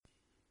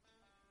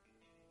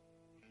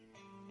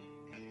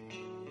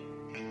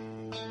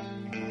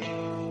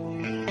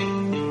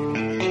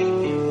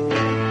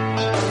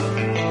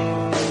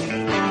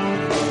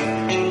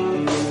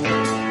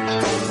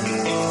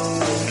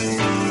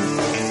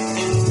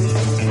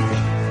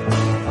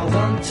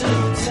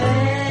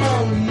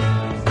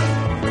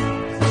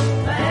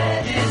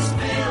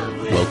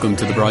Welcome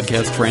to the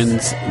broadcast,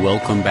 friends.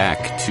 Welcome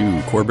back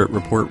to Corbett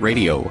Report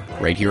Radio,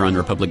 right here on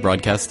Republic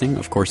Broadcasting.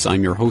 Of course,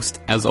 I'm your host,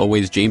 as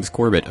always, James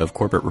Corbett of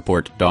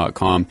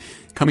CorbettReport.com,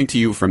 coming to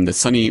you from the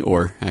sunny,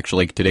 or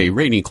actually today,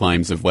 rainy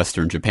climes of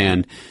Western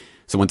Japan.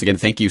 So once again,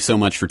 thank you so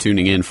much for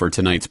tuning in for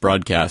tonight's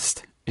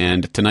broadcast.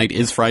 And tonight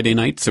is Friday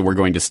night, so we're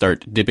going to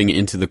start dipping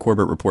into the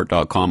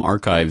CorbettReport.com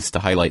archives to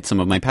highlight some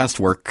of my past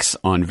works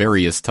on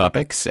various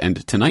topics.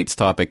 And tonight's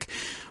topic,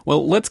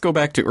 well, let's go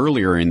back to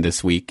earlier in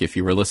this week. If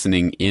you were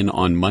listening in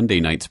on Monday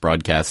night's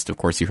broadcast, of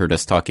course, you heard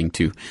us talking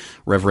to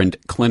Reverend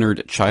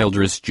Clenard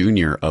Childress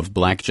Jr. of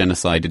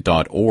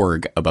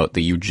blackgenocide.org about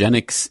the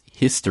eugenics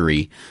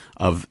history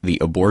of the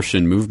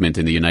abortion movement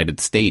in the United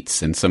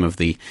States and some of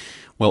the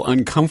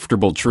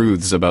uncomfortable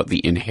truths about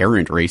the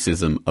inherent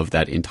racism of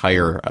that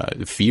entire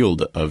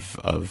field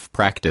of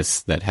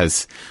practice that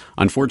has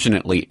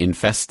unfortunately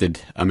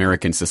infested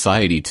American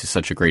society to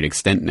such a great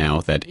extent now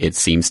that it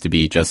seems to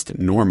be just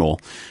normal.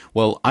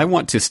 Well, I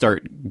want to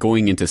start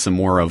going into some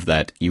more of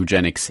that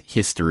eugenics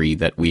history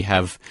that we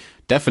have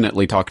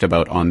definitely talked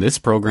about on this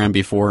program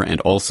before,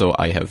 and also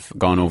I have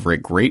gone over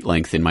at great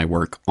length in my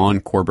work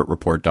on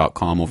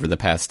CorbettReport.com over the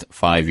past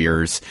 5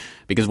 years,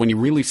 because when you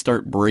really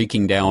start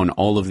breaking down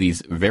all of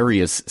these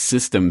various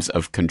systems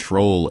of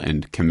control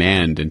and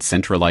command and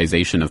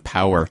centralization of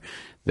power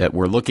that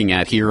we're looking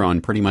at here on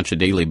pretty much a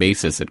daily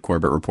basis at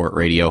Corbett Report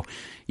Radio,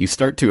 you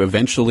start to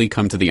eventually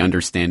come to the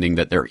understanding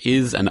that there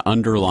is an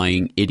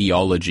underlying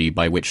ideology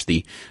by which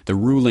the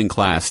ruling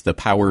class, the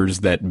powers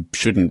that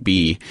shouldn't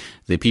be,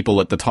 the people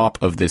at the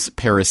top of this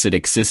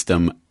parasitic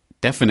system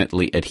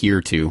definitely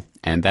adhere to.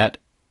 And that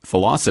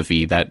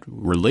philosophy, that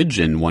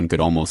religion, one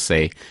could almost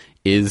say,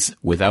 is,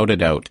 without a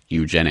doubt,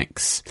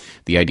 eugenics.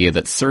 The idea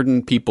that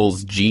certain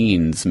people's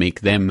genes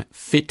make them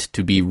fit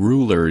to be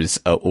rulers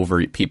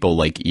over people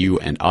like you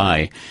and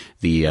I,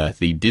 the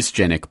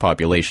dysgenic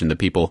population, the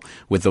people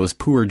with those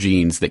poor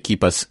genes that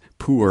keep us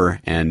poor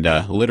and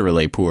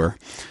literally poor.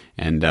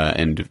 And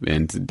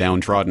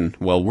downtrodden.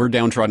 Well, we're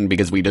downtrodden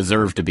because we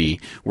deserve to be.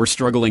 We're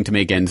struggling to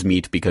make ends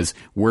meet because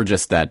we're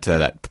just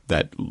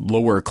that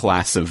lower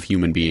class of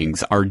human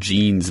beings. Our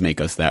genes make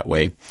us that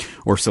way,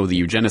 or so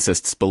the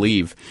eugenicists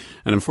believe.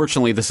 And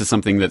unfortunately, this is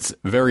something that's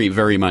very,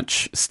 very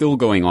much still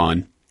going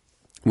on.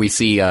 We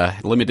see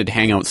limited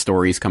hangout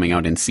stories coming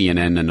out in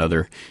CNN and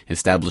other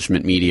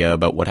establishment media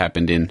about what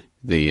happened in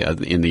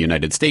the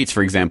United States,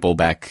 for example,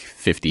 back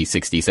 50,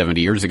 60, 70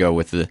 years ago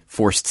with the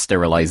forced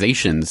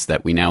sterilizations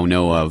that we now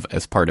know of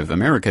as part of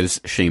America's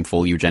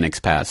shameful eugenics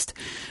past.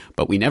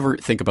 But we never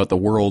think about the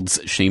world's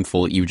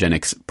shameful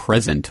eugenics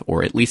present,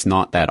 or at least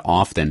not that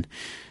often.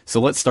 So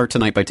let's start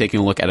tonight by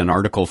taking a look at an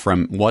article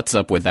from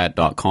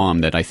whatsupwiththat.com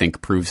that I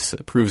think proves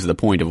the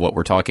point of what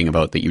we're talking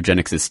about, that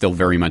eugenics is still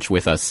very much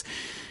with us.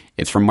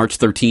 It's from March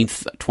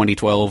 13th,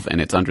 2012, and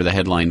it's under the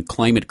headline,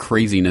 Climate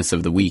Craziness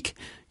of the Week.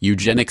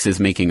 Eugenics is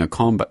making a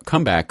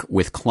comeback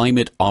with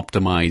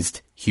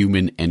climate-optimized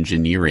human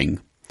engineering.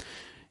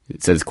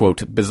 It says,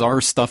 quote, bizarre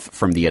stuff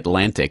from The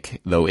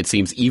Atlantic, though it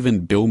seems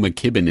even Bill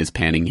McKibben is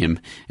panning him,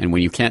 and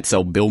when you can't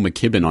sell Bill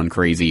McKibben on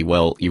crazy,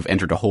 well, you've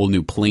entered a whole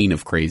new plane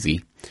of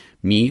crazy.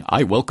 Me,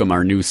 I welcome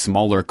our new,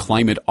 smaller,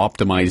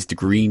 climate-optimized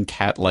green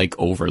cat-like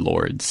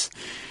overlords.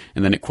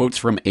 And then it quotes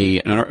from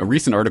a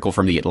recent article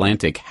from The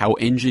Atlantic, how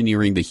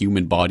engineering the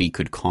human body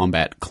could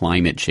combat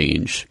climate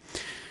change.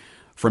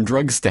 From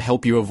drugs to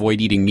help you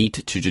avoid eating meat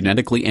to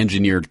genetically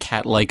engineered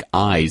cat-like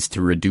eyes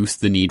to reduce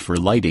the need for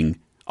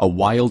lighting, a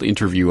wild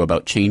interview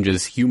about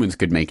changes humans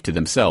could make to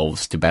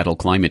themselves to battle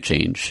climate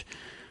change.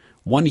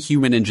 One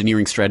human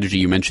engineering strategy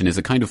you mention is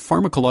a kind of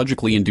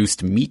pharmacologically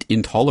induced meat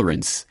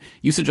intolerance.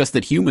 You suggest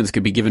that humans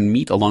could be given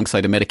meat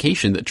alongside a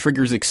medication that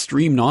triggers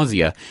extreme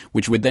nausea,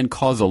 which would then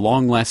cause a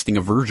long-lasting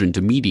aversion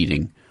to meat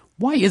eating.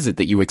 Why is it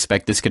that you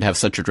expect this could have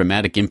such a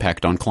dramatic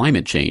impact on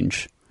climate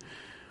change?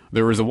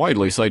 There is a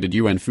widely cited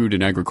UN Food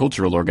and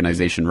Agricultural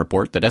Organization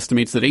report that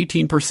estimates that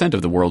 18%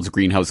 of the world's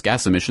greenhouse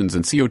gas emissions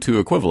and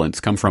CO2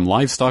 equivalents come from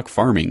livestock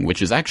farming,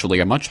 which is actually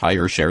a much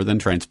higher share than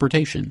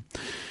transportation.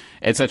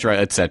 Etc.,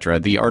 etc.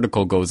 The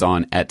article goes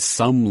on at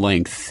some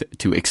length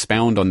to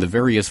expound on the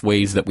various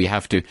ways that we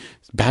have to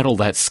battle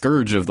that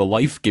scourge of the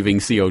life-giving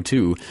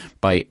CO2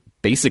 by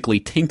basically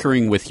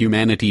tinkering with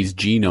humanity's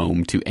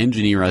genome to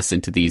engineer us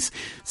into these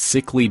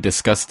sickly,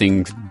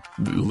 disgusting,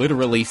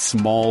 literally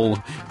small,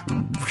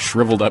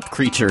 shriveled up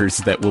creatures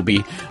that will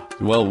be,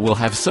 well, we'll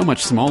have so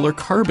much smaller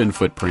carbon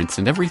footprints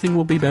and everything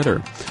will be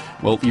better.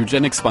 Well,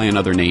 eugenics by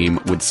another name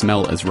would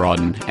smell as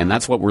rotten, and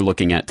that's what we're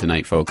looking at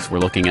tonight, folks. We're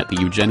looking at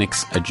the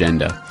eugenics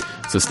agenda.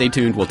 So stay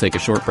tuned, we'll take a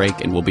short break,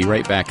 and we'll be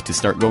right back to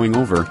start going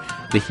over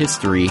the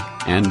history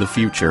and the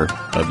future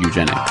of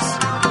eugenics.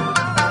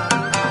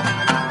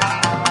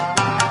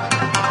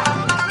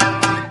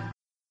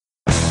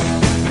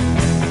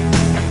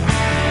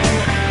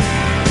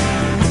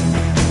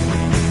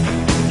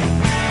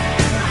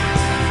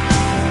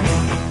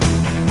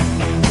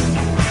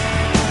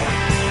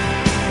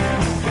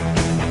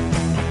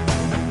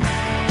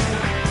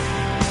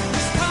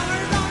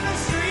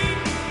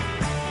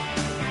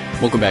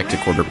 Welcome back to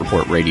Corbett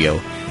Report Radio.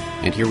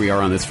 And here we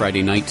are on this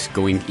Friday night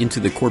going into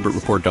the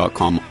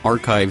CorbettReport.com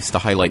archives to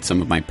highlight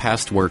some of my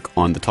past work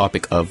on the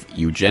topic of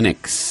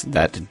eugenics,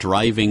 that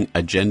driving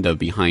agenda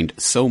behind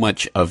so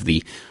much of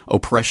the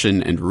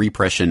oppression and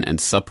repression and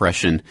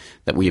suppression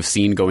that we have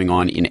seen going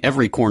on in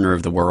every corner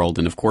of the world,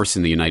 and of course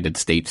in the United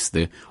States,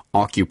 the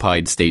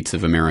occupied states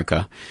of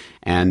America.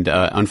 And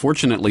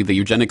unfortunately, the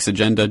eugenics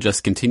agenda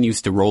just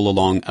continues to roll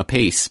along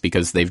apace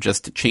because they've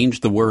just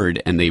changed the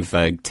word and they've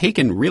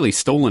really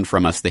stolen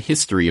from us the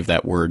history of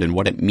that word and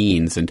what it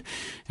means and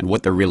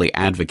what they're really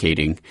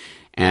advocating.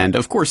 And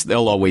of course,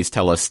 they'll always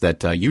tell us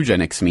that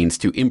eugenics means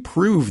to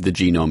improve the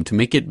genome, to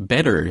make it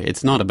better.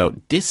 It's not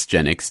about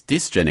dysgenics.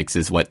 Dysgenics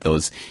is what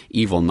those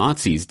evil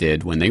Nazis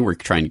did when they were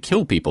trying to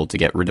kill people to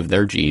get rid of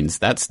their genes.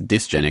 That's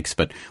dysgenics.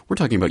 But we're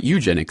talking about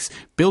eugenics,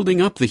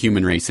 building up the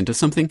human race into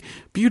something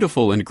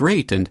beautiful and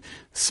great and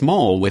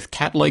small with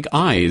cat-like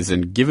eyes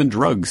and given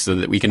drugs so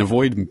that we can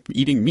avoid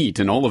eating meat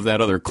and all of that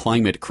other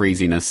climate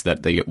craziness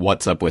that the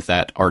What's Up With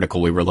That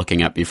article we were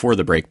looking at before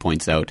the break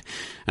points out.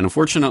 And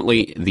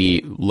unfortunately,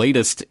 the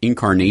latest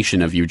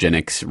incarnation of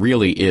eugenics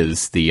really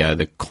is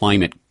the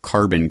climate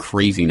carbon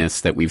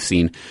craziness that we've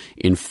seen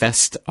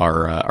infest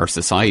our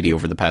society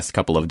over the past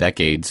couple of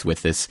decades,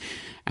 with this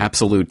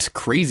absolute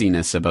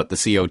craziness about the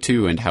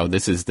CO2 and how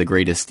this is the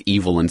greatest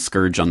evil and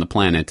scourge on the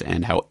planet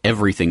and how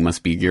everything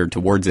must be geared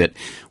towards it.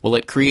 Well,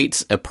 it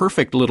creates a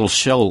perfect little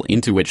shell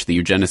into which the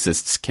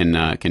eugenicists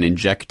can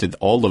inject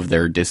all of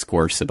their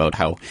discourse about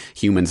how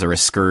humans are a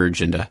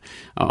scourge and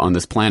on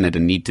this planet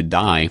and need to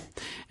die.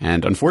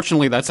 And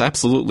unfortunately, that's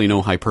absolutely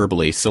no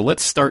hyperbole. So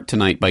let's start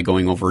tonight by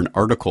going over an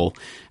article,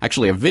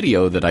 actually a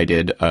video that I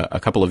did a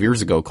couple of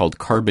years ago called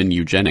Carbon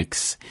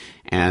Eugenics.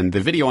 And the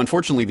video,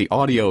 unfortunately, the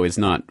audio is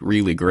not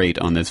really great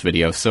on this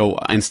video. So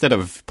instead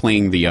of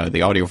playing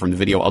the audio from the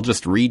video, I'll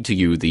just read to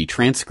you the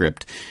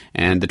transcript.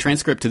 And the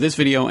transcript to this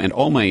video and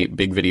all my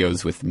big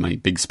videos with my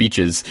big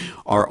speeches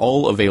are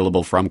all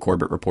available from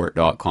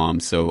CorbettReport.com.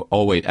 So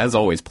as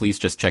always, please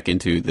just check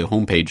into the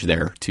homepage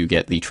there to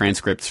get the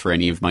transcripts for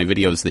any of my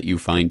videos that you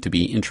find to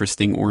be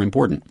interesting or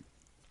important.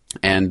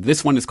 And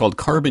this one is called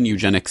Carbon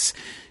Eugenics.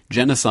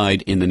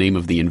 Genocide in the name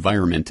of the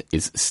environment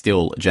is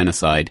still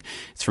genocide.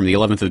 It's from the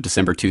 11th of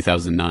December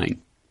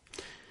 2009.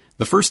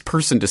 The first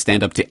person to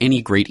stand up to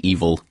any great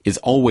evil is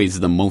always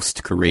the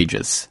most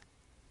courageous.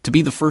 To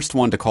be the first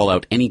one to call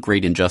out any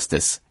great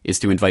injustice is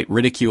to invite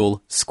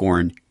ridicule,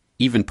 scorn,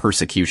 even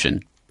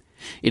persecution.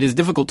 It is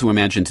difficult to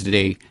imagine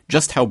today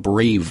just how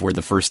brave were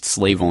the first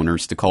slave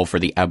owners to call for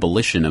the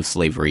abolition of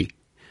slavery,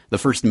 the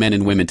first men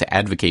and women to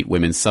advocate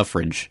women's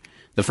suffrage,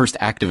 the first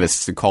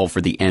activists to call for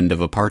the end of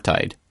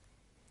apartheid.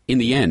 In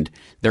the end,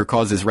 their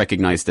cause is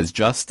recognized as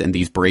just, and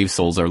these brave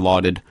souls are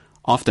lauded,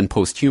 often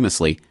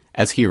posthumously,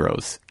 as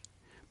heroes.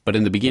 But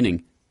in the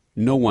beginning,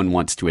 no one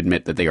wants to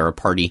admit that they are a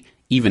party,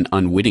 even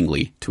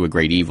unwittingly, to a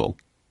great evil.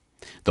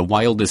 The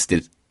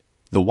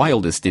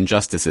wildest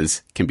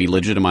injustices can be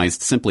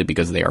legitimized simply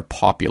because they are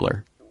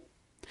popular.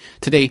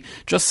 Today,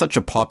 just such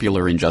a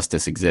popular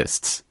injustice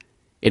exists.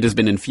 It has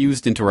been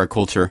infused into our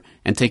culture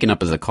and taken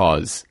up as a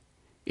cause.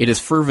 It is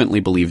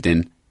fervently believed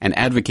in and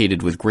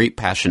advocated with great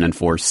passion and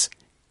force,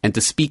 and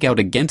to speak out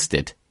against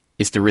it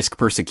is to risk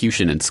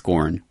persecution and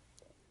scorn.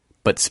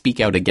 But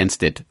speak out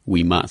against it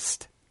we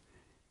must.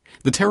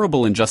 The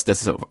terrible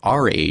injustice of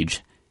our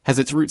age has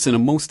its roots in a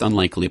most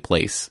unlikely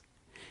place,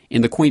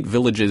 in the quaint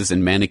villages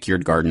and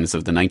manicured gardens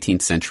of the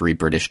 19th century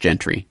British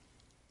gentry.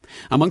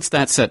 Amongst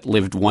that set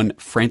lived one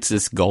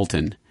Francis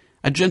Galton,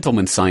 a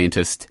gentleman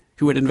scientist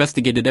who had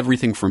investigated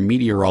everything from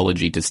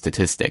meteorology to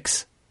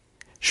statistics.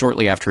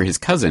 Shortly after his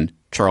cousin,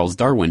 Charles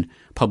Darwin,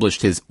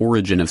 published his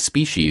Origin of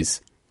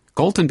Species,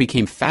 Galton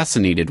became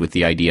fascinated with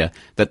the idea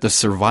that the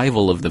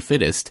survival of the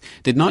fittest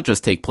did not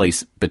just take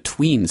place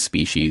between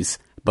species,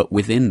 but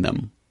within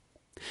them.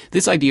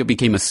 This idea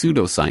became a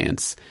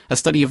pseudoscience, a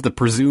study of the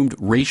presumed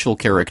racial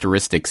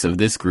characteristics of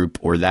this group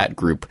or that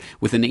group,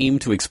 with an aim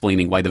to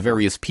explaining why the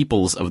various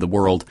peoples of the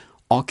world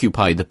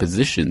occupy the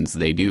positions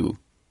they do.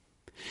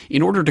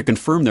 In order to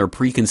confirm their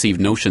preconceived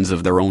notions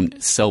of their own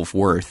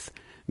self-worth,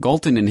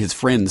 Galton and his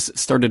friends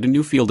started a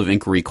new field of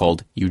inquiry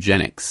called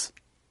eugenics.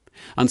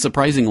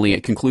 Unsurprisingly,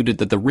 it concluded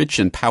that the rich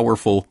and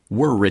powerful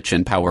were rich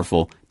and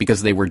powerful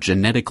because they were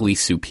genetically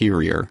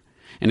superior,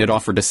 and it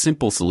offered a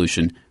simple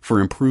solution for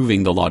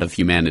improving the lot of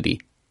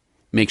humanity.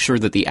 Make sure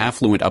that the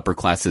affluent upper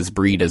classes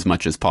breed as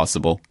much as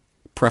possible,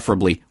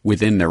 preferably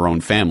within their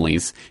own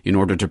families, in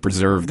order to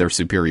preserve their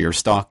superior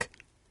stock,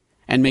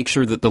 and make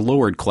sure that the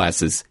lowered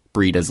classes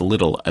breed as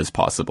little as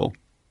possible.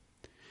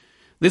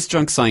 This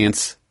junk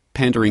science,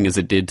 pandering as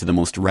it did to the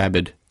most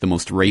rabid, the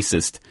most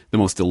racist, the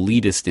most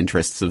elitist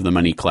interests of the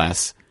money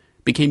class,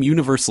 became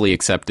universally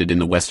accepted in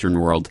the Western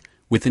world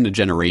within a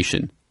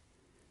generation.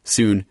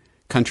 Soon,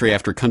 country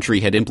after country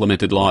had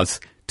implemented laws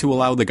to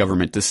allow the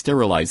government to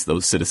sterilize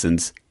those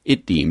citizens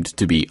it deemed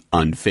to be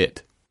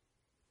unfit.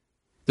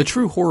 The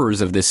true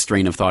horrors of this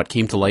strain of thought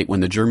came to light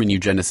when the German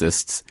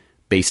eugenicists,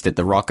 based at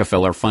the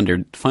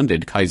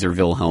Rockefeller-funded Kaiser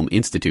Wilhelm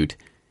Institute,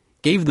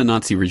 gave the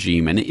Nazi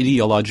regime an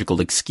ideological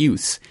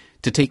excuse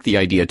to take the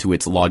idea to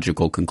its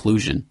logical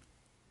conclusion.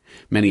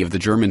 Many of the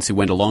Germans who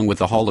went along with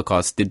the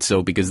Holocaust did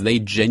so because they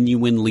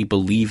genuinely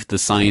believed the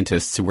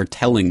scientists who were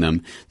telling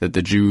them that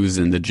the Jews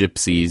and the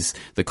Gypsies,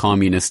 the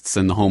communists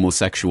and the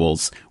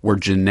homosexuals were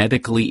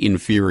genetically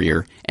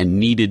inferior and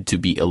needed to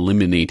be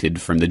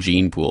eliminated from the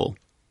gene pool.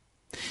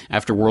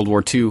 After World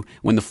War II,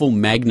 when the full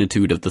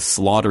magnitude of the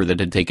slaughter that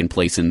had taken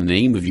place in the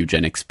name of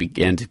eugenics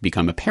began to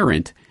become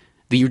apparent,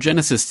 the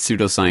eugenicist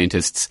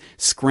pseudoscientists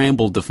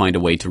scrambled to find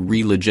a way to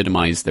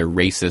re-legitimize their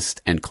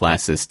racist and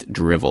classist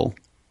drivel.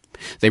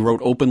 They wrote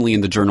openly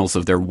in the journals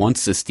of their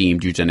once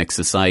esteemed eugenic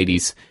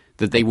societies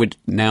that they would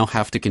now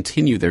have to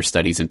continue their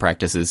studies and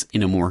practices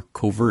in a more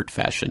covert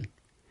fashion.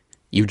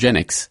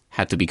 Eugenics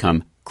had to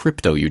become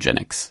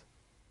crypto-eugenics.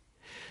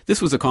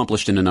 This was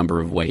accomplished in a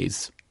number of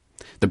ways.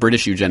 The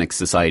British Eugenics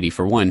Society,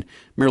 for one,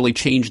 merely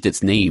changed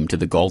its name to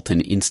the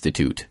Galton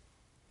Institute.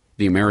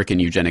 The American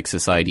Eugenics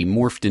Society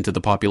morphed into the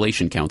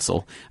Population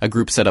Council, a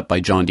group set up by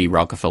John D.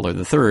 Rockefeller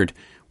III,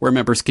 where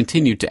members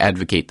continued to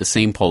advocate the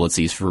same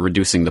policies for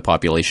reducing the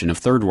population of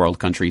third world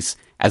countries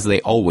as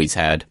they always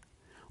had,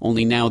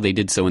 only now they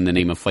did so in the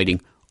name of fighting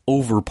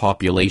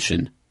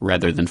overpopulation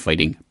rather than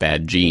fighting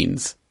bad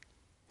genes.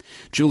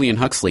 Julian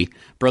Huxley,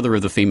 brother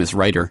of the famous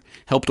writer,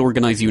 helped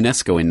organize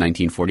UNESCO in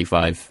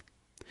 1945.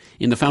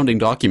 In the founding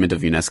document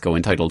of UNESCO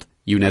entitled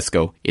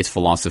UNESCO, Its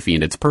Philosophy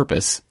and Its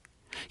Purpose,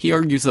 he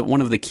argues that one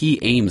of the key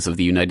aims of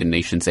the United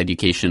Nations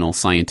Educational,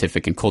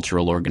 Scientific and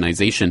Cultural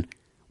Organization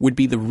would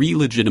be the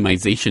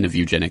re-legitimization of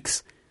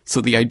eugenics,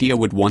 so the idea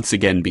would once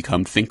again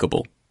become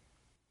thinkable.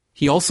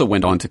 He also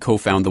went on to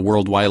co-found the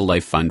World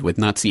Wildlife Fund with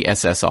Nazi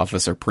SS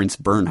officer Prince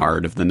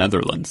Bernhard of the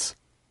Netherlands.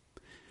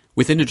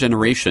 Within a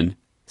generation,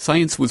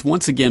 science was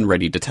once again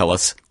ready to tell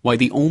us why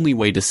the only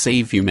way to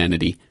save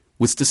humanity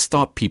was to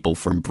stop people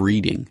from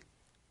breeding.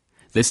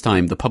 This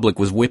time, the public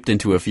was whipped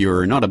into a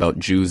furor not about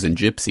Jews and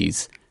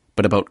Gypsies,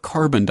 but about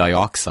carbon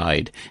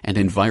dioxide and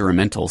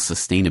environmental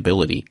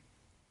sustainability.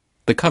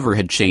 The cover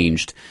had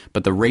changed,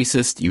 but the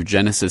racist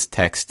eugenicist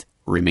text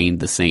remained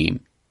the same.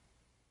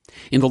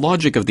 In the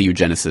logic of the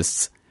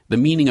eugenicists, the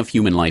meaning of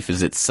human life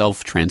is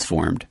itself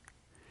transformed.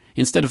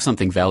 Instead of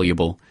something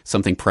valuable,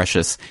 something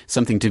precious,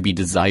 something to be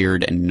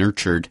desired and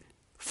nurtured,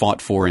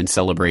 fought for and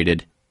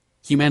celebrated,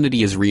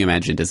 humanity is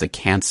reimagined as a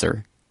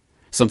cancer,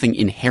 something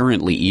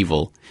inherently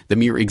evil, the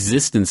mere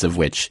existence of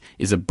which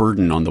is a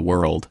burden on the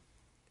world.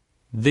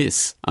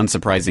 This,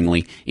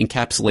 unsurprisingly,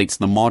 encapsulates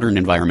the modern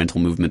environmental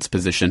movement's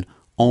position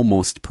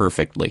almost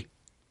perfectly.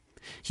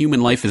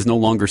 Human life is no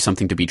longer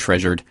something to be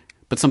treasured,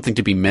 but something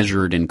to be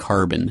measured in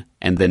carbon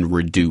and then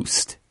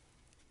reduced.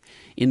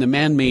 In the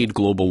man-made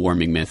global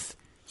warming myth,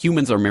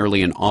 humans are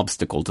merely an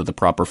obstacle to the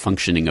proper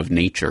functioning of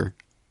nature.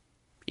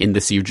 In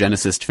this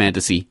eugenicist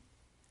fantasy,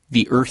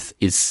 the Earth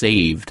is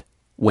saved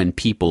when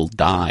people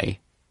die.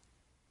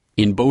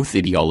 In both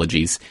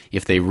ideologies,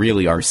 if they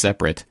really are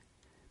separate,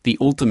 the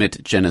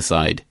ultimate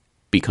genocide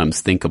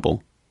becomes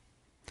thinkable.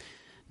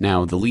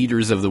 Now, the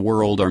leaders of the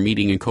world are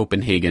meeting in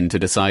Copenhagen to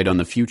decide on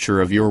the future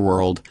of your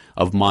world,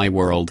 of my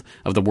world,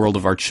 of the world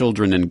of our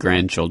children and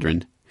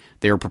grandchildren.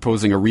 They are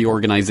proposing a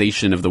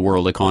reorganization of the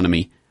world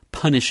economy.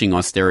 Punishing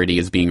austerity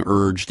is being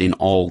urged in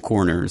all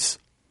corners.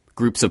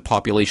 Groups of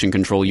population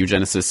control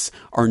eugenicists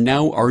are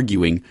now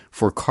arguing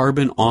for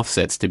carbon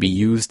offsets to be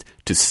used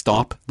to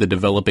stop the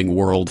developing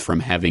world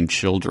from having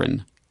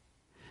children.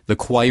 The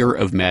choir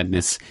of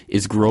madness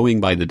is growing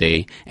by the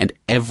day, and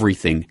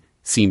everything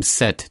seems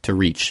set to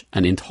reach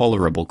an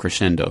intolerable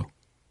crescendo.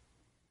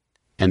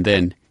 And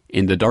then,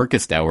 in the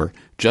darkest hour,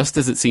 just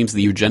as it seems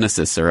the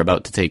eugenicists are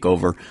about to take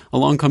over,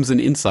 along comes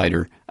an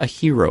insider, a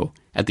hero,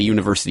 at the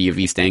University of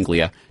East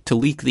Anglia to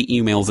leak the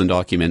emails and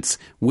documents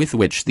with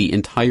which the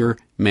entire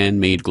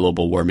man-made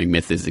global warming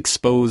myth is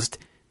exposed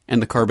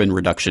and the carbon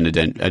reduction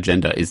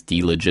agenda is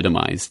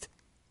delegitimized.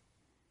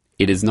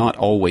 It is not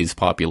always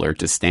popular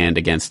to stand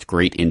against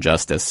great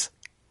injustice,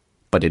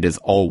 but it is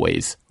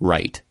always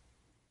right.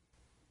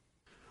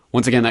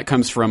 Once again, that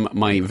comes from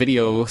my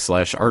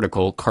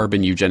video/article,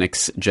 Carbon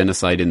Eugenics,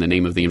 Genocide in the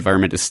Name of the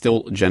Environment is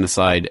Still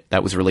Genocide.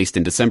 That was released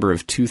in December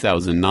of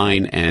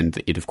 2009,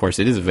 and it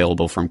is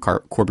available from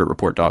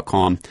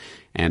CorbettReport.com,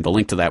 and the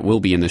link to that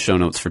will be in the show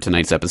notes for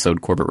tonight's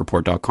episode,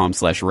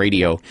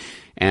 CorbettReport.com/radio.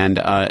 And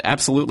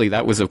absolutely,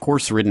 that was, of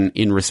course, written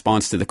in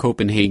response to the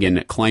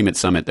Copenhagen Climate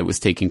Summit that was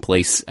taking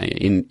place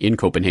in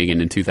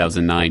Copenhagen in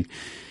 2009.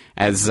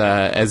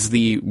 As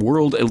the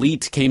world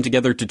elite came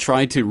together to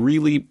try to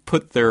really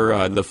put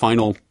their the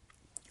final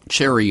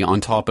cherry on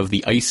top of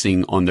the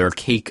icing on their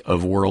cake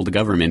of world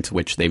government,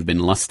 which they've been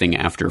lusting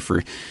after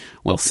for,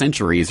 well,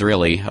 centuries,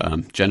 really,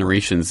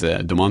 generations,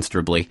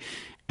 demonstrably.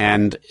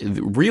 And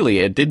really,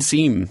 it did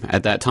seem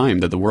at that time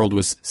that the world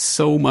was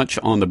so much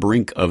on the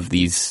brink of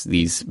these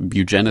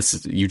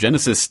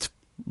eugenicist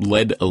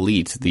led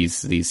elite,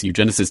 these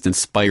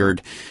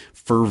eugenicist-inspired,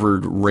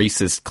 fervored,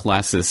 racist,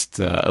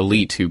 classist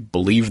elite who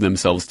believe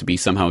themselves to be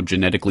somehow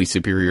genetically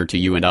superior to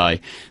you and I.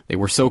 They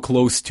were so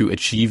close to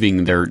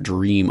achieving their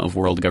dream of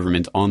world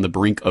government on the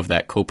brink of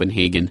that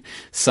Copenhagen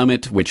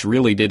summit, which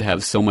really did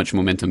have so much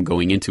momentum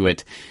going into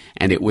it,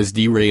 and it was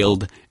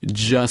derailed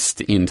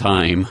just in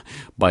time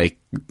by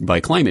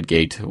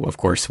ClimateGate, of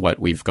course, what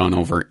we've gone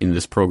over in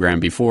this program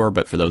before,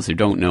 but for those who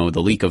don't know,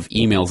 the leak of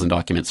emails and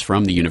documents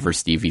from the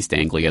University of East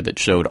Anglia that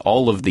showed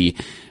all of the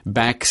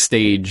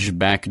backstage,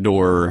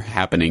 backdoor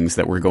happenings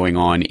that were going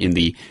on in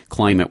the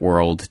climate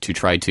world to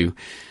try to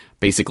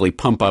basically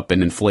pump up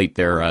and inflate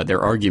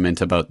their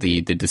argument about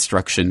the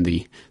destruction,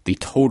 the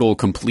total,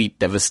 complete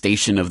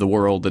devastation of the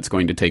world that's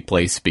going to take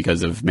place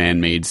because of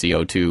man-made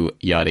CO2,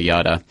 yada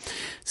yada.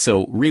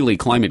 So really,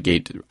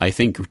 ClimateGate, I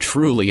think,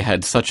 truly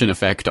had such an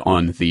effect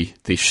on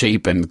the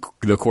shape and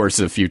the course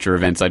of future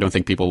events. I don't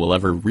think people will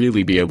ever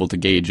really be able to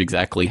gauge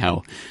exactly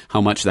how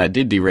much that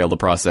did derail the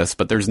process,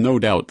 but there's no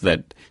doubt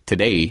that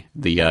today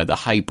the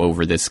hype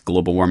over this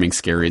global warming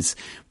scare is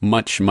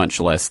much,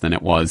 much less than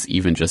it was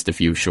even just a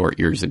few short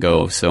years ago.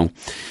 So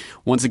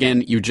once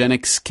again,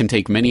 eugenics can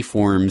take many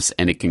forms,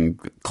 and it can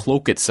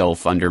cloak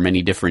itself under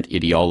many different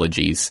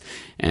ideologies.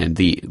 And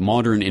the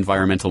modern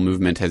environmental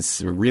movement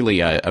has really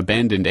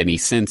abandoned any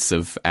sense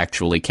of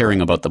actually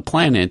caring about the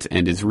planet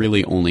and is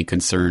really only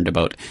concerned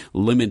about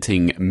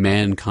limiting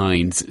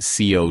mankind's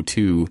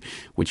CO2,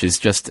 which is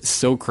just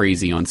so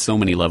crazy on so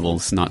many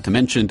levels, not to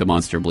mention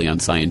demonstrably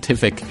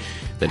unscientific,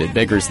 that it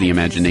beggars the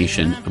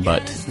imagination.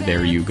 But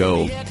there you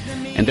go.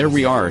 And there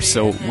we are.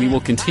 So we will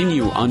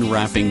continue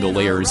unwrapping the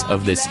layers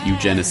of this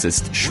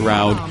eugenicist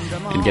shroud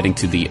and getting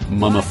to the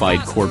mummified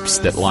corpse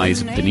that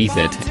lies beneath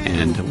it.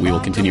 And we will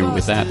continue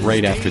with that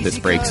right after this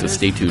break. So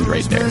stay tuned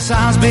right there.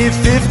 Sounds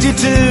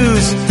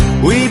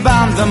B-52s, we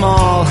bombed them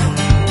all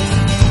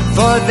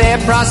for their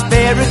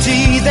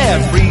prosperity,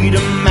 their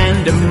freedom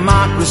and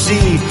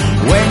democracy.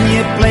 When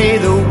you play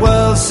the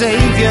world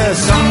savior,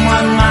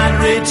 someone might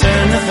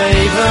return the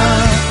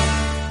favor.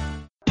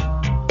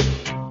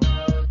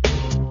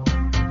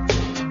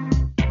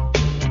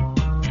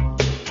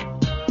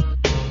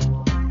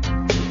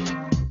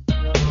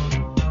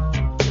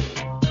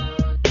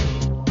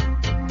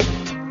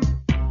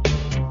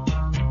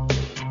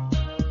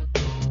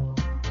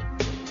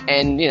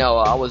 And, you know,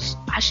 I was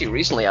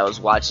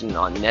watching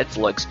on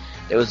Netflix,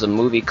 there was a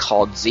movie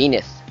called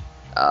Zenith.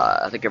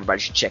 I think everybody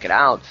should check it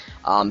out.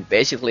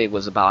 Basically, it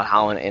was about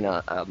how in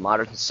a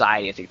modern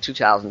society, I think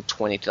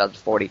 2020,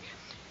 2040,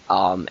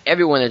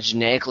 everyone is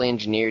genetically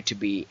engineered to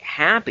be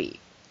happy.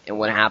 And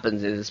what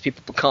happens is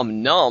people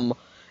become numb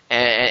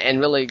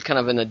and really kind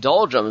of in the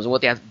doldrums. And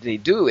what they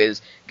do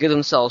is give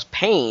themselves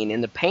pain,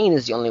 and the pain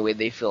is the only way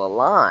they feel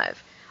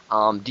alive.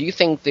 Do you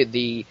think that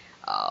the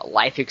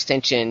life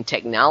extension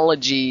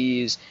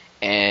technologies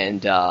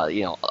and all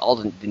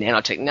the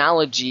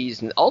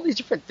nanotechnologies and all these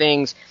different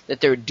things that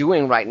they're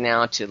doing right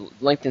now to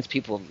lengthen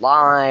people's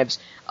lives,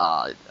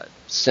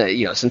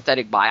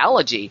 synthetic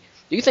biology,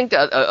 do you think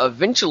that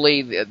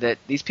eventually that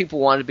these people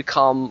want to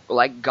become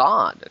like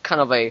God,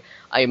 kind of a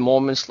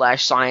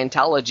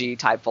Mormon/Scientology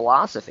type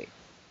philosophy?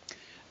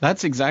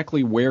 That's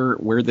exactly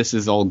where this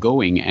is all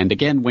going. And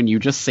again, when you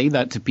just say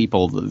that to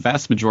people, the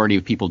vast majority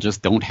of people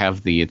just don't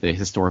have the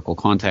historical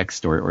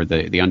context or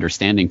the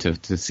understanding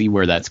to see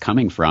where that's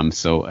coming from.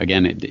 So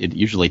again, it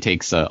usually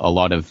takes a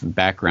lot of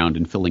background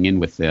and filling in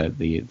with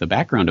the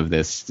background of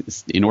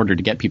this in order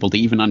to get people to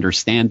even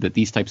understand that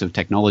these types of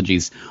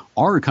technologies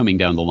are coming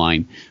down the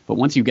line. But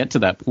once you get to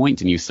that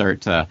point and you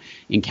start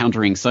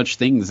encountering such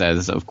things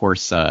as, of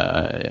course,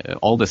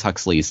 Aldous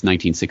Huxley's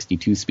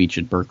 1962 speech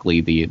at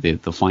Berkeley,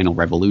 the final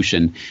revolution,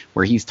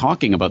 where he's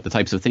talking about the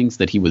types of things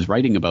that he was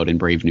writing about in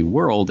Brave New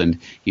World, and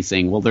he's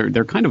saying, well,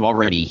 they're kind of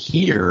already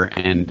here,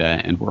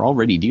 and we're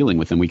already dealing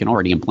with them. We can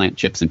already implant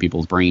chips in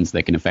people's brains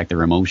that can affect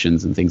their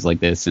emotions and things like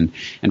this. And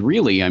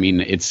really, I mean,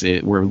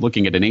 we're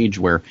looking at an age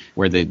where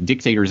the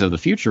dictators of the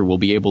future will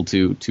be able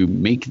to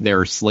make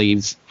their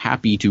slaves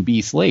happy to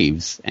be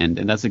slaves, and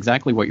that's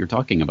exactly what you're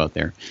talking about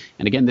there.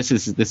 And again, this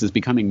is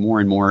becoming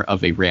more and more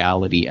of a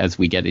reality as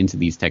we get into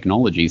these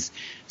technologies.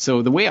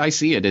 So the way I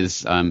see it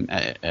is,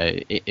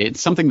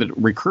 it's something that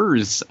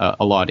recurs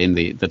a lot in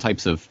the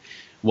types of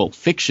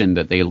fiction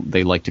that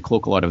they like to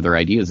cloak a lot of their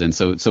ideas in.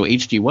 So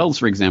H.G. Wells,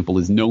 for example,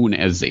 is known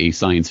as a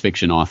science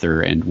fiction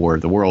author and War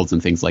of the Worlds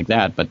and things like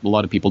that, but a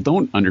lot of people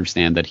don't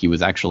understand that he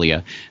was actually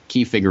a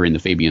key figure in the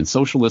Fabian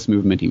socialist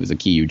movement. He was a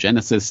key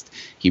eugenicist.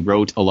 He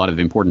wrote a lot of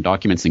important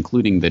documents,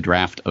 including the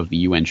draft of the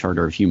UN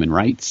Charter of Human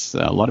Rights.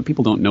 A lot of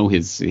people don't know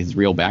his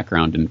real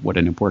background and what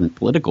an important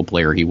political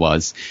player he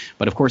was.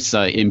 But of course,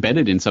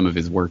 embedded in some of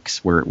his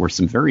works were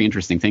some very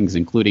interesting things,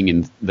 including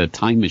in The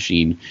Time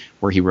Machine,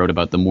 where he wrote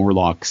about the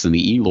Morlocks and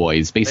the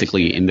Eloys.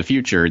 Basically, in the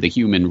future, the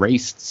human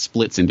race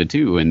splits into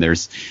two, and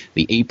there's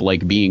the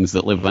ape-like beings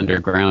that live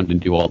underground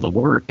and do all the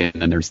work, and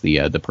then there's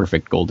the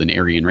perfect golden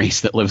Aryan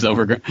race that lives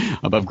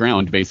above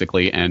ground,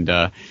 basically. And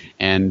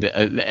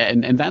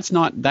that's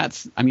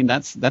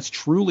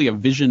truly a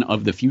vision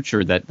of the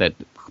future that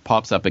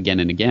pops up again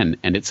and again.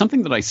 And it's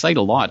something that I cite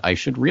a lot. I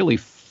should really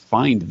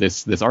find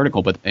this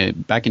article, but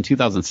back in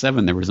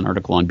 2007 there was an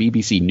article on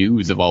BBC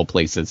News of all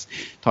places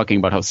talking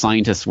about how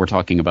scientists were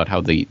talking about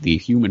how the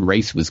human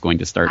race was going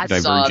to start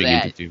diverging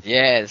into two.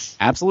 Yes,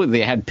 absolutely.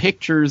 They had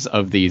pictures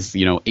of these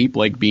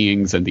ape-like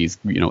beings and these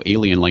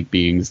alien-like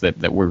beings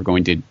that were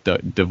going to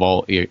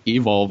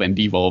evolve and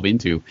devolve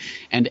into,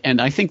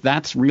 and I think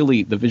that's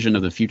really the vision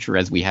of the future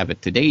as we have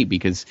it today,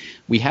 because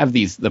we have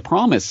the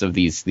promise of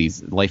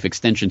these life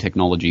extension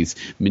technologies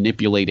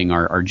manipulating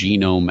our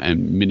genome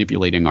and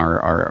manipulating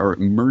our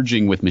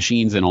merging with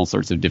machines in all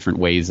sorts of different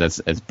ways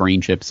as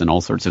brain chips and all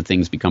sorts of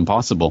things become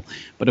possible.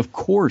 But of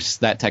course,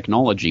 that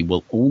technology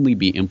will only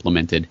be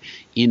implemented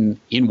in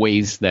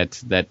ways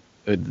that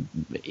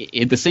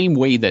in the same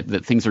way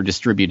that things are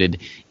distributed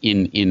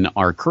in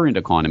our current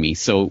economy.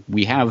 So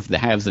we have the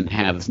haves and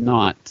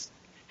have-nots.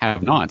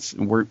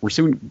 We're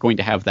soon going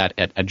to have that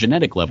at a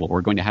genetic level. We're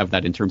going to have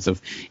that in terms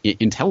of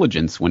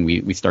intelligence when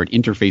we start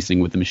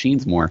interfacing with the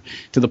machines more,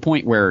 to the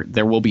point where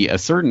there will be a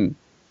certain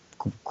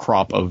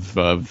crop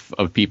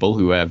of people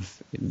who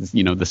have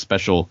the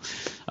special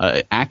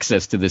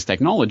access to this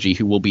technology,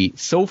 who will be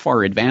so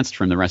far advanced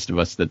from the rest of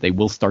us that they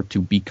will start to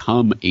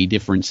become a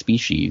different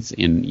species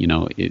in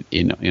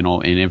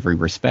every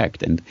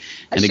respect. And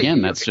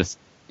again, that's just.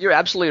 You're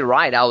absolutely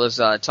right. I was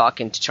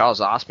talking to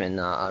Charles Osman,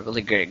 a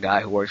really great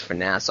guy who works for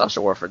NASA,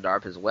 also works for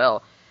DARPA as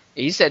well.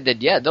 He said that,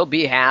 there'll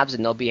be haves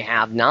and there'll be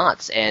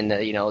have-nots, and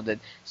that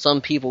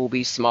some people will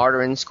be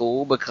smarter in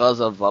school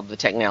because of the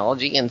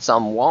technology and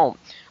some won't.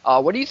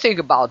 What do you think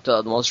about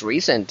the most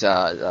recent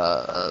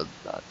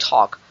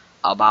talk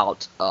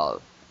about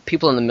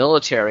people in the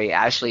military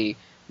actually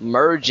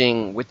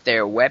merging with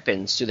their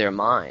weapons to their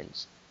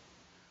minds?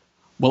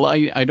 Well,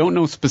 I don't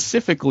know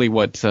specifically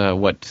what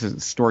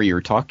story you're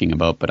talking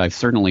about, but I've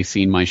certainly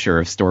seen my share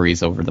of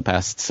stories over the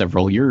past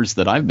several years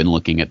that I've been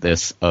looking at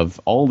this,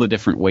 of all the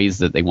different ways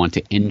that they want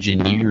to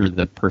engineer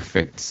the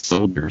perfect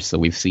soldier. So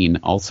we've seen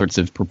all sorts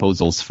of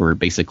proposals for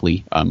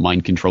basically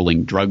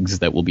mind-controlling drugs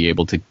that will be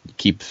able to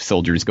keep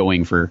soldiers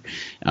going for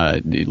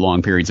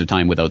long periods of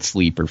time without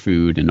sleep or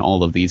food, and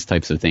all of these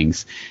types of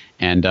things.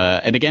 And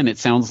again, it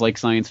sounds like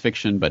science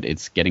fiction, but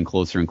it's getting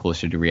closer and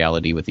closer to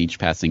reality with each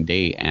passing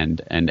day.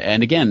 And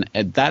again,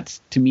 that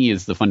to me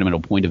is the fundamental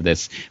point of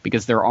this,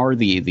 because there are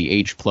the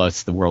H+,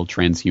 the World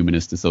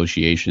Transhumanist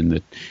Association,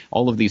 that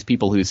all of these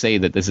people who say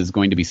that this is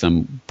going to be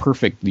some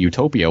perfect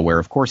utopia where,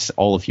 of course,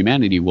 all of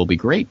humanity will be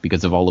great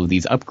because of all of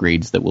these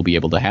upgrades that we'll be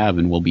able to have,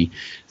 and will be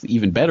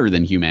even better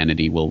than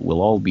humanity.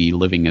 We'll all be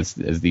living as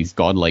these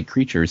godlike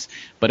creatures.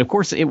 But of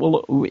course, it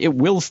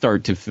will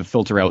start to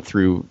filter out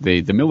through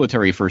the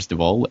military first of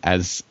all,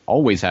 as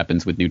always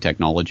happens with new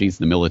technologies.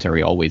 The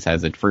military always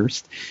has it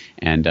first,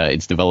 and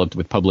it's developed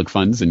with public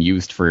funds and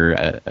used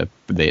for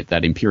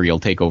that imperial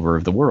takeover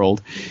of the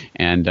world.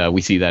 And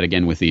we see that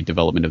again with the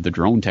development of the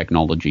drone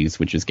technologies,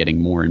 which is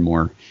getting more and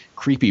more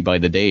creepy by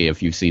the day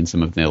if you've seen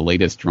some of the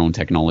latest drone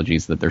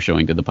technologies that they're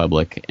showing to the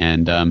public.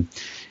 And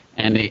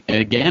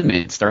again,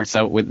 it starts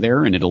out with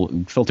there, and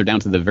it'll filter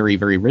down to the very,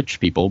 very rich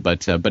people.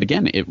 But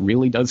again, it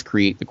really does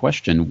create the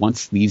question: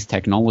 once these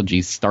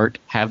technologies start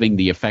having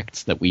the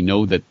effects that we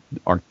know that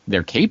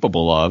they're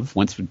capable of,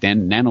 once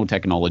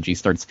nanotechnology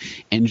starts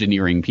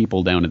engineering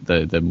people down at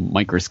the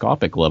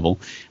microscopic level,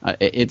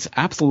 it's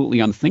absolutely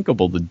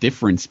unthinkable the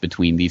difference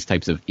between these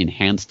types of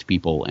enhanced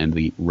people and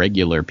the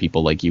regular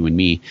people like you and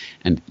me.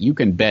 And you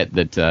can bet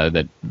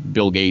that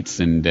Bill Gates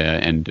and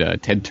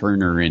Ted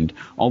Turner and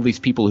all these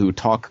people who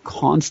talk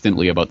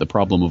constantly about the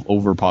problem of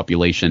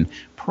overpopulation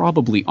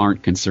probably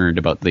aren't concerned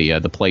about the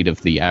plight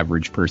of the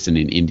average person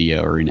in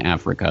India or in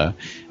Africa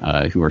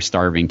who are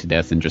starving to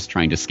death and just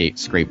trying to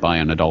scrape by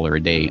on $1 a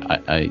day.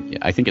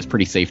 I think it's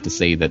pretty safe to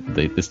say that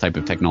this type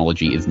of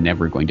technology is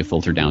never going to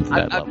filter down to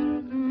that level.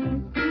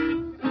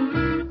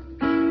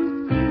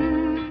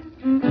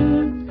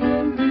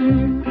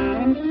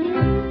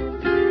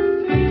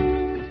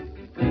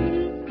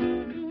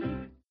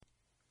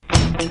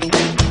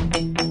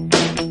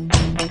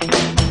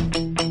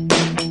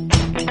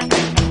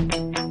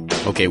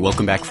 Okay,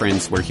 welcome back,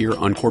 friends. We're here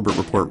on Corbett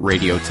Report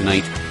Radio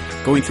tonight,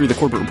 going through the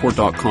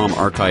CorbettReport.com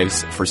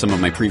archives for some of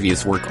my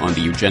previous work on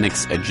the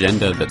eugenics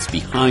agenda that's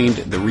behind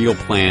the real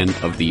plan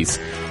of these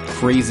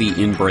crazy,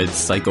 inbred,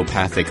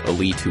 psychopathic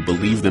elite who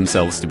believe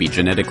themselves to be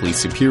genetically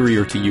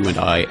superior to you and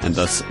I, and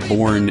thus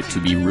born to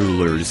be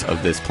rulers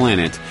of this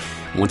planet.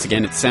 Once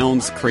again, it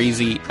sounds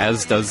crazy,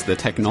 as does the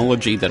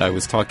technology that I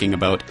was talking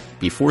about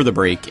before the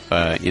break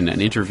in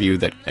an interview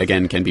that,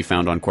 again, can be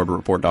found on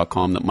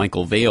CorbettReport.com that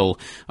Michael Vale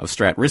of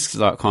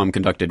StratRisks.com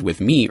conducted with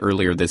me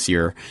earlier this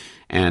year.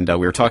 And we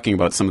were talking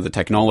about some of the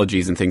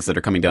technologies and things that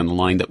are coming down the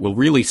line that will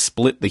really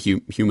split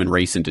the human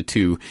race into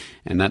two.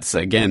 And that's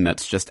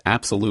just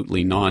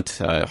absolutely not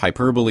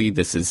hyperbole.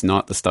 This is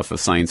not the stuff of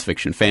science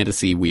fiction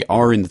fantasy. We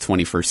are in the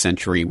 21st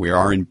century. We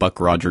are in Buck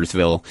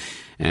Rogersville.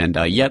 And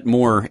yet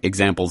more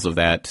examples of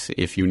that,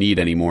 if you need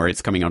any more.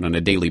 It's coming out on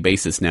a daily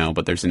basis now,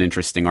 but there's an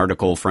interesting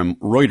article from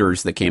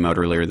Reuters that came out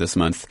earlier this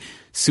month.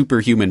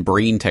 Superhuman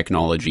brain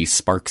technology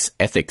sparks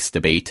ethics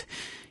debate.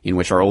 in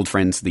which our old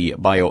friends, the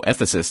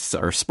bioethicists,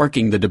 are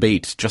sparking the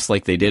debate just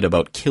like they did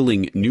about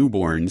killing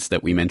newborns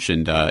that we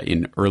mentioned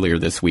in earlier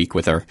this week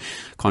with our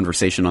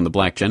conversation on the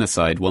Black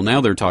Genocide. Well,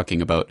 now they're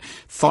talking about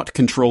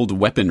thought-controlled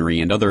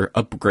weaponry and other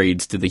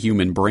upgrades to the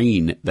human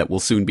brain that will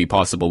soon be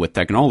possible with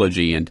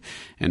technology, and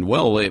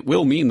well, it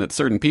will mean that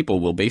certain people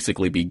will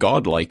basically be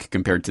godlike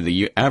compared to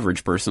the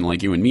average person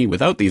like you and me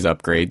without these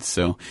upgrades.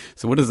 So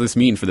what does this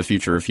mean for the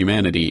future of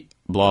humanity?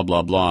 Blah,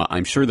 blah, blah.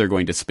 I'm sure they're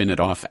going to spin it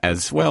off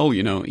as, well,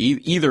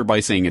 either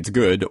by saying it's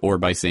good or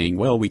by saying,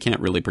 well, we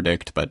can't really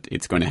predict, but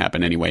it's going to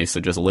happen anyway,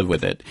 so just live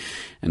with it.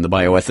 And the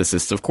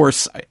bioethicists, of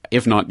course,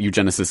 if not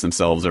eugenicists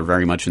themselves, are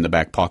very much in the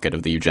back pocket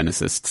of the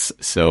eugenicists,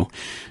 so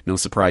no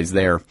surprise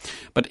there.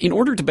 But in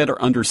order to better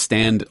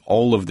understand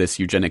all of this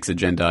eugenics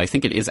agenda, I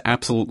think it is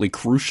absolutely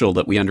crucial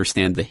that we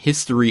understand the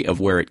history of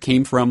where it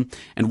came from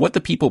and what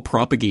the people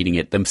propagating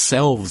it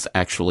themselves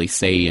actually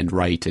say and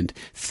write and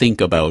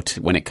think about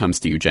when it comes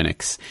to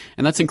eugenics.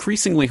 And that's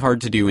increasingly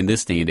hard to do in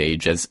this day and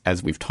age.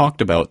 As we've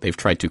talked about, they've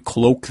tried to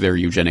cloak their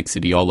eugenics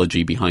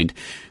ideology behind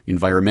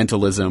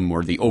environmentalism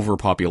or the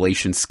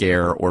overpopulation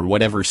scare or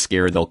whatever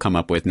scare they'll come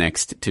up with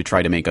next to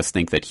try to make us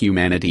think that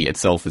humanity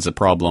itself is a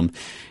problem.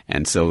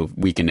 And so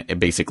we can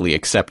basically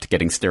accept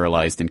getting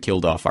sterilized and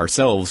killed off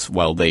ourselves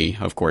while they,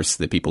 of course,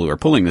 the people who are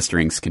pulling the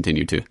strings,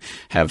 continue to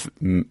have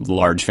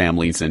large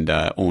families and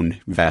own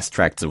vast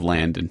tracts of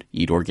land and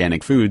eat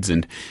organic foods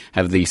and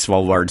have the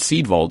Svalbard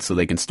seed vault so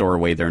they can store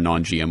away their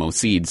non-GMO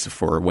seeds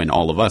for when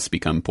all of us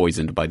become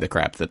poisoned by the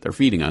crap that they're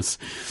feeding us.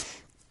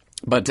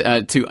 But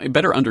to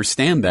better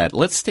understand that,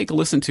 let's take a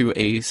listen to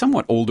a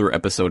somewhat older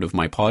episode of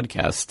my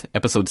podcast.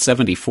 Episode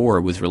 74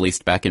 was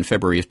released back in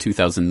February of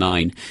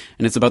 2009,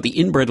 and it's about the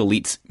inbred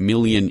elite's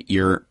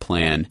million-year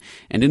plan.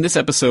 And in this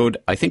episode,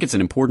 I think it's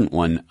an important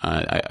one.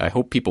 I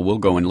hope people will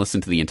go and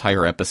listen to the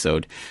entire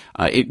episode.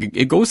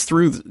 It goes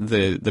through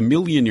the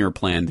million-year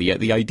plan,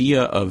 the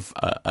idea of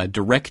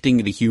directing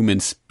the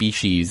human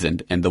species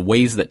and the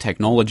ways that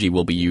technology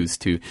will be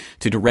used to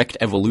direct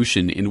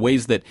evolution in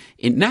ways that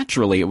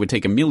naturally it would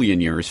take a million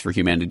years for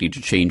humanity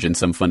to change in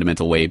some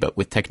fundamental way, but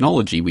with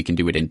technology we can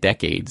do it in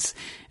decades.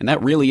 And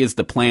that really is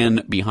the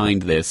plan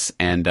behind this,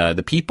 and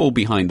the people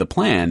behind the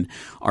plan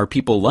are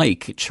people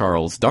like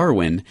Charles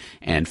Darwin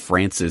and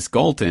Francis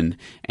Galton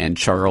and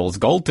Charles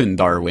Galton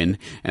Darwin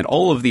and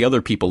all of the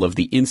other people of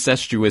the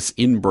incestuous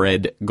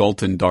inbred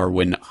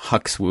Galton-Darwin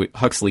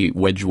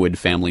Huxley-Wedgwood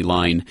family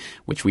line,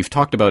 which we've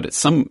talked about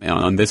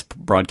on this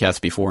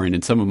broadcast before and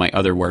in some of my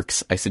other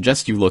works. I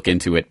suggest you look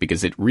into it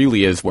because it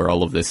really is where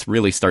all of this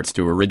really starts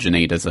to originate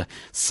as a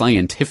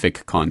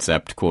scientific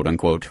concept,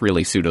 quote-unquote,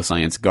 really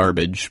pseudoscience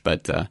garbage,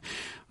 but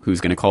who's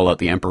going to call out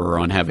the emperor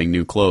on having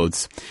new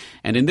clothes?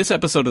 And in this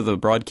episode of the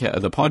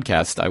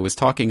podcast, I was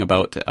talking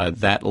about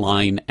that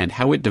line and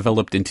how it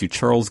developed into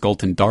Charles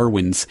Galton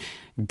Darwin's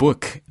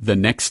book, The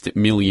Next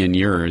Million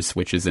Years,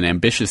 which is an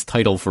ambitious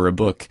title for a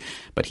book,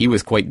 but he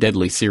was quite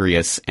deadly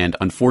serious, and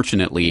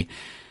unfortunately,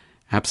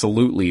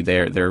 absolutely,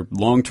 their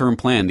long-term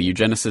plan, the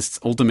eugenicists'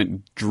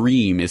 ultimate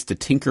dream, is to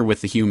tinker with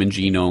the human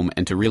genome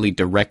and to really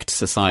direct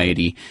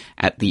society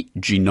at the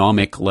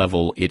genomic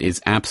level. It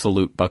is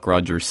absolute Buck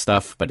Rogers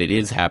stuff, but it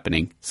is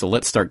happening. So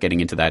let's start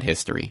getting into that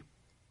history.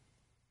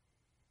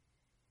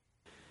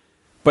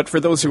 But for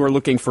those who are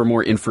looking for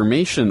more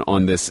information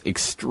on this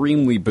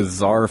extremely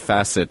bizarre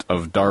facet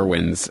of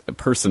Darwin's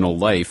personal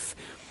life,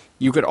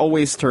 you could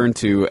always turn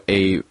to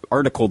an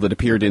article that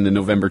appeared in the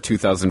November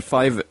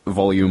 2005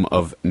 volume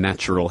of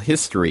Natural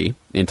History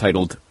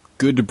entitled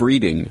Good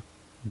Breeding.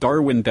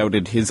 Darwin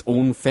Doubted His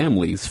Own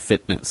Family's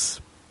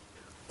Fitness.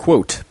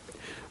 Quote,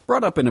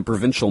 brought up in a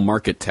provincial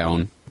market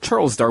town,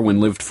 Charles Darwin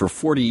lived for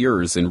 40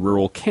 years in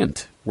rural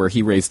Kent, where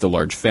he raised a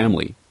large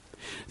family.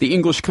 The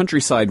English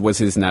countryside was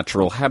his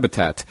natural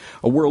habitat,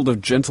 a world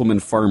of gentlemen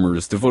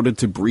farmers devoted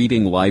to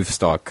breeding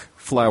livestock,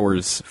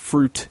 flowers,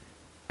 fruit,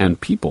 and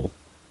people.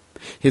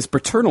 His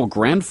paternal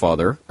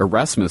grandfather,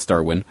 Erasmus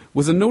Darwin,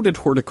 was a noted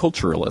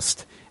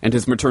horticulturalist, and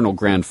his maternal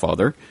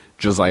grandfather,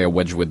 Josiah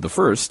Wedgwood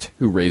I,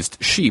 who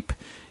raised sheep,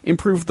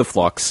 improved the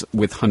flocks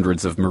with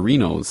hundreds of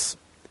merinos.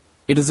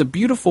 It is a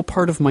beautiful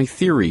part of my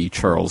theory,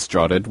 Charles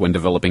jotted when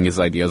developing his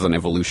ideas on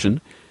evolution,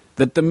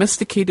 that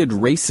domesticated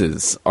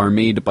races are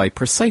made by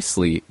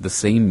precisely the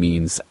same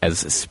means as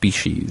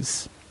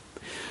species.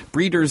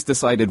 Breeders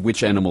decided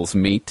which animals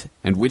mate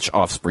and which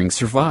offspring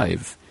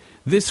survive.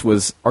 This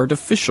was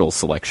artificial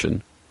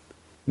selection.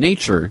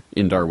 Nature,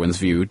 in Darwin's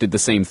view, did the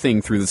same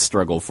thing through the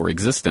struggle for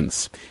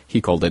existence.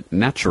 He called it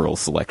natural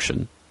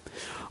selection.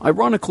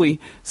 Ironically,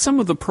 some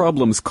of the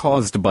problems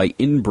caused by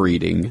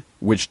inbreeding,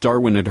 which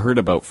Darwin had heard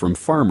about from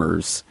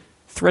farmers,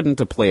 threatened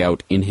to play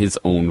out in his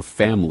own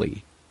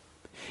family.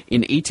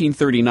 In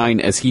 1839,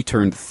 as he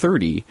turned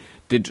 30,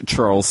 did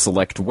Charles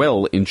select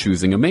well in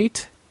choosing a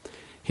mate?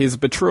 His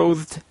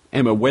betrothed,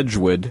 Emma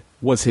Wedgwood,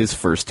 was his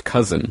first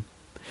cousin.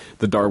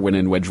 The Darwin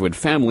and Wedgwood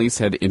families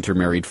had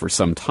intermarried for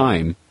some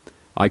time.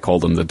 I call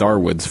them the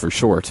Darwoods for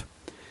short.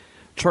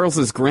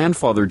 Charles's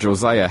grandfather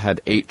Josiah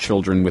had 8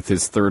 children with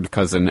his third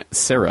cousin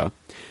Sarah.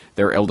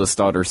 Their eldest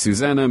daughter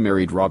Susanna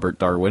married Robert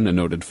Darwin, a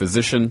noted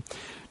physician.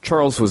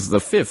 Charles was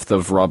the fifth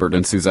of Robert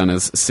and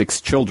Susanna's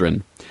 6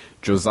 children.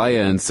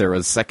 Josiah and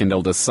Sarah's second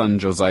eldest son,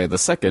 Josiah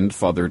II,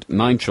 fathered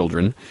 9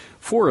 children,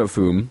 4 of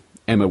whom,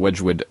 Emma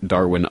Wedgwood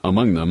Darwin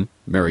among them,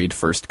 married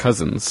first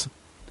cousins.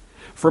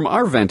 From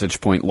our vantage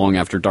point long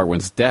after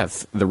Darwin's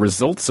death, the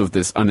results of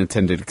this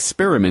unintended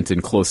experiment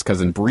in close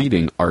cousin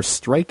breeding are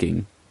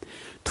striking.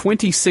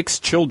 26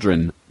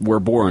 children were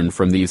born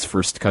from these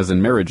first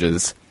cousin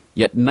marriages,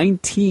 yet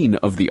 19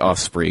 of the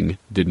offspring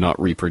did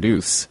not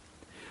reproduce.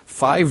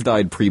 5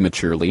 died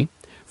prematurely,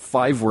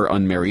 5 were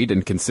unmarried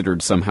and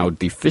considered somehow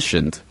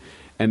deficient,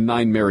 and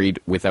 9 married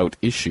without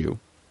issue.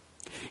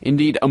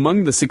 Indeed,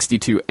 among the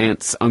 62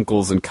 aunts,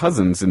 uncles, and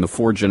cousins in the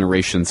 4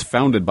 generations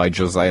founded by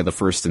Josiah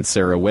I and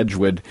Sarah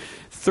Wedgwood,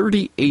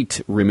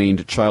 38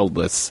 remained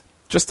childless.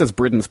 Just as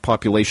Britain's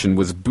population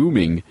was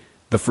booming,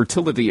 the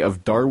fertility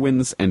of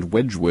Darwins and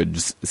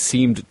Wedgwoods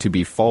seemed to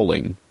be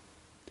falling.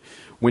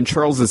 When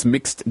Charles's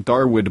mixed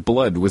Darwood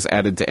blood was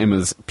added to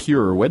Emma's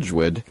pure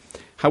Wedgwood,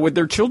 how would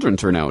their children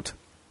turn out?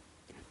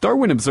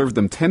 Darwin observed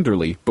them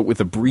tenderly, but with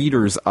a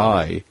breeder's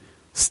eye,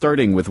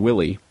 starting with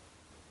Willie,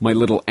 my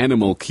little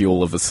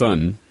animalcule of a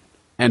son,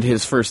 and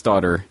his first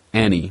daughter,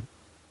 Annie.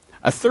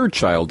 A third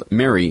child,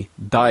 Mary,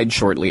 died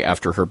shortly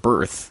after her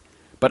birth,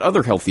 but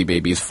other healthy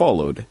babies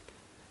followed.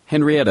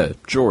 Henrietta,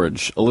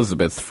 George,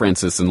 Elizabeth,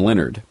 Francis, and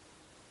Leonard.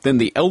 Then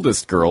the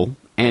eldest girl,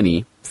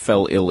 Annie,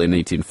 fell ill in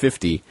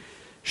 1850.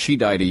 She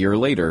died a year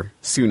later,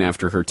 soon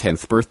after her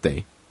 10th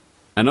birthday.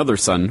 Another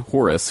son,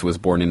 Horace, was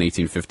born in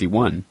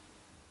 1851.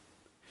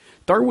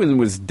 Darwin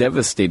was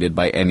devastated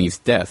by Annie's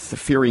death,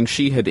 fearing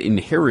she had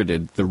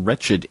inherited the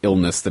wretched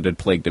illness that had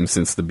plagued him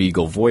since the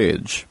Beagle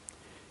voyage.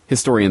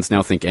 Historians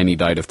now think Annie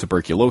died of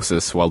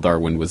tuberculosis, while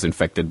Darwin was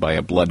infected by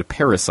a blood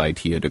parasite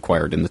he had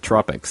acquired in the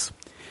tropics.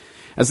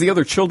 As the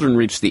other children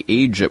reached the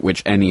age at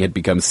which Annie had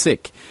become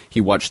sick,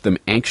 he watched them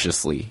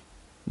anxiously.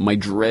 My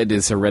dread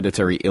is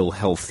hereditary ill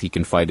health, he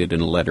confided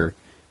in a letter.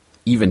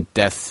 Even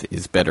death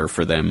is better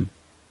for them.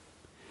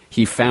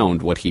 He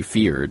found what he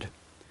feared.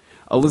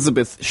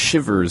 Elizabeth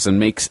shivers and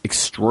makes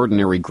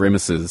extraordinary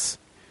grimaces.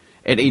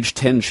 At age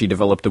 10, she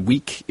developed a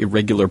weak,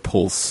 irregular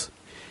pulse.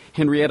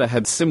 Henrietta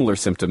had similar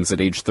symptoms at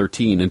age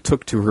 13 and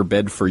took to her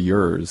bed for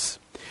years.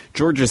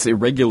 George's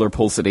irregular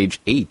pulse at age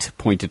 8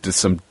 pointed to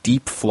some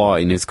deep flaw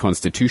in his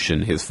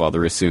constitution, his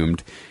father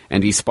assumed,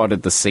 and he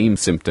spotted the same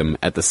symptom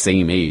at the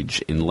same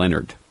age in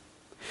Leonard.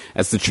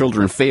 As the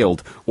children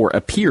failed, or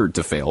appeared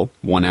to fail,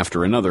 one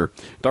after another,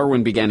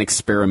 Darwin began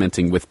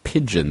experimenting with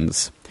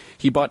pigeons.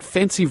 He bought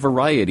fancy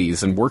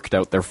varieties and worked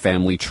out their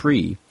family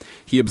tree.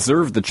 He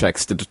observed the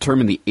checks to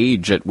determine the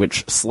age at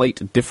which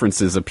slight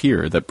differences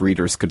appear that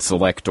breeders could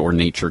select or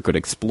nature could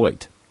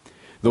exploit.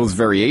 Those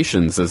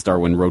variations, as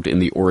Darwin wrote in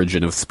The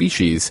Origin of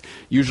Species,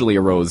 usually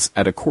arose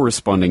at a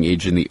corresponding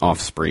age in the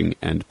offspring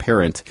and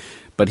parent,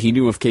 but he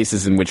knew of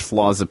cases in which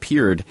flaws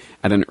appeared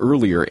at an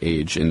earlier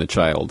age in the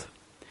child.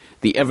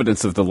 The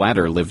evidence of the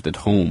latter lived at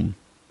home.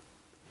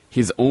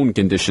 His own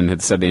condition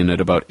had set in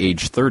at about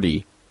age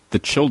 30, the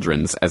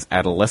children's as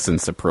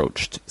adolescence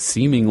approached,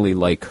 seemingly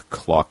like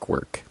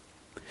clockwork.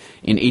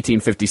 In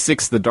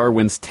 1856, the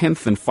Darwins'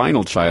 10th and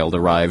final child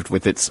arrived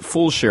with its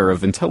full share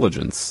of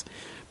intelligence.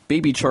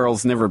 Baby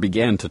Charles never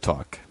began to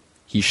talk.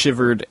 He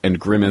shivered and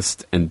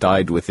grimaced and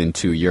died within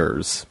 2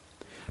 years.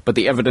 But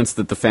the evidence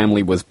that the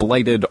family was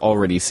blighted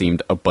already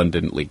seemed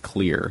abundantly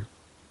clear.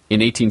 In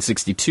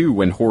 1862,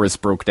 when Horace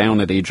broke down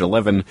at age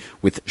 11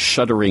 with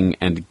shuddering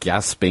and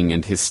gasping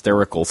and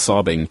hysterical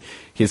sobbing,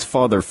 his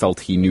father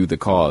felt he knew the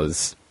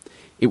cause.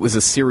 It was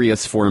a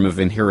serious form of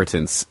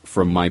inheritance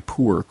from my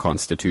poor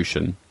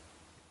constitution.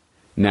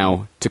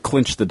 Now, to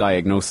clinch the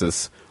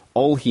diagnosis,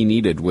 all he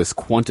needed was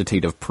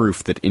quantitative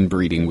proof that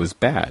inbreeding was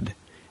bad,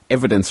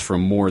 evidence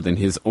from more than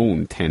his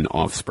own 10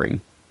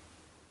 offspring.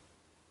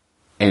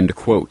 End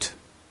quote.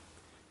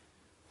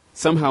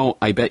 Somehow,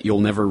 I bet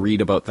you'll never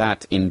read about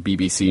that in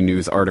BBC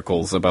News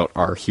articles about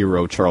our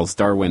hero Charles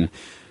Darwin,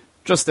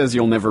 just as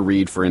you'll never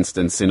read, for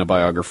instance, in a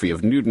biography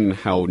of Newton,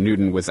 how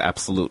Newton was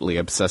absolutely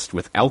obsessed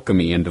with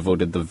alchemy and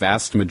devoted the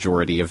vast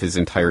majority of his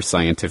entire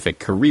scientific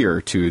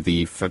career to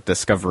the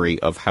discovery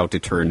of how to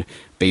turn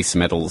base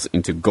metals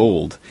into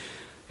gold,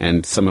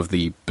 and some of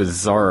the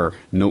bizarre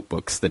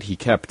notebooks that he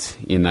kept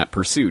in that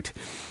pursuit.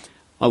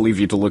 I'll leave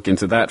you to look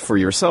into that for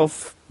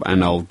yourself,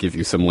 and I'll give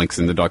you some links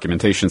in the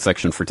documentation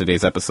section for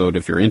today's episode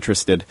if you're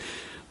interested.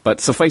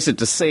 But suffice it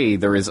to say,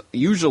 there is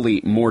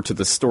usually more to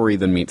the story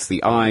than meets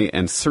the eye,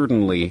 and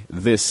certainly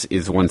this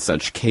is one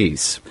such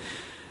case.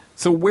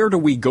 So where do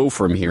we go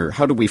from here?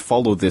 How do we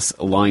follow this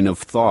line of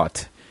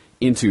thought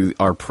into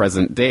our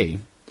present day?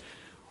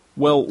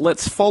 Well,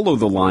 let's follow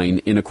the line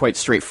in a quite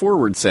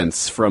straightforward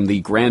sense from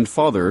the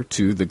grandfather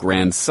to the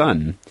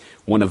grandson.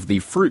 One of the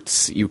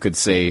fruits, you could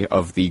say,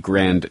 of the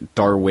grand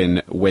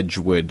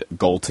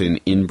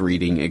Darwin-Wedgwood-Galton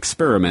inbreeding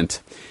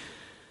experiment,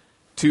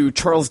 to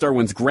Charles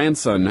Darwin's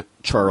grandson,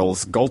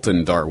 Charles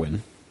Galton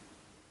Darwin.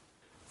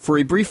 For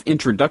a brief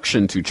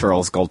introduction to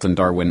Charles Galton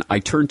Darwin, I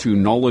turn to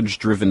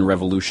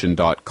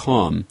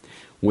knowledge-drivenrevolution.com,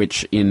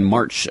 which in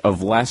March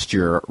of last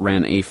year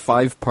ran a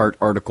 5-part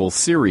article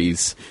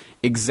series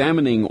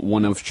examining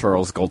one of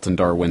Charles Galton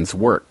Darwin's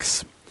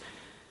works.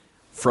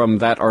 From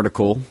that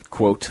article,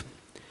 quote,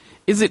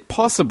 "Is it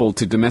possible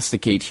to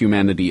domesticate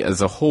humanity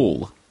as a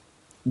whole?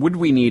 Would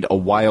we need a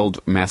wild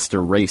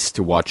master race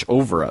to watch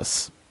over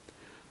us?"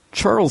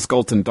 Charles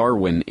Galton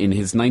Darwin, in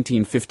his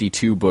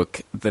 1952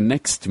 book, The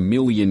Next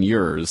Million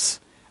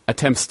Years,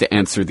 attempts to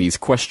answer these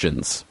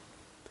questions.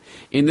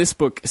 In this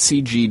book,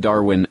 C.G.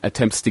 Darwin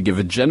attempts to give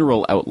a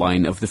general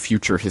outline of the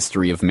future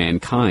history of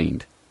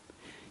mankind.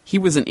 He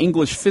was an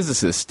English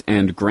physicist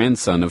and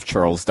grandson of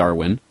Charles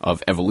Darwin,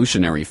 of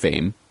evolutionary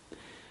fame.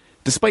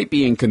 Despite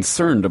being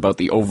concerned about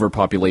the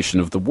overpopulation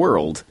of the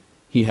world,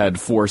 he had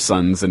 4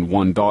 sons and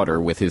 1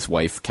 daughter with his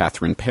wife,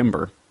 Catherine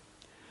Pember.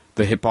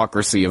 The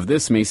hypocrisy of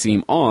this may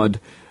seem odd,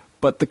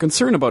 but the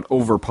concern about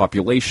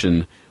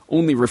overpopulation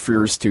only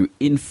refers to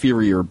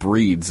inferior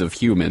breeds of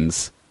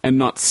humans, and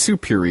not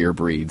superior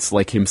breeds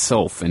like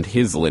himself and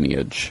his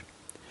lineage.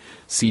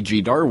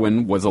 C.G.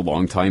 Darwin was a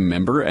longtime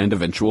member and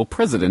eventual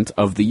president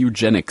of the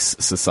Eugenics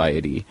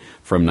Society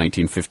from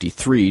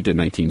 1953 to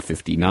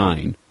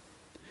 1959,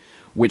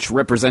 which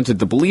represented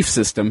the belief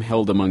system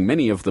held among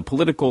many of the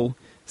political,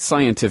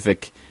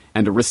 scientific,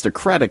 and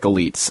aristocratic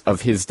elites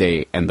of his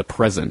day and the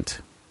present.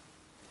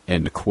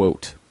 End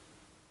quote.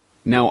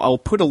 Now, I'll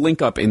put a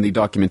link up in the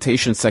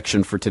documentation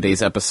section for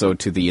today's episode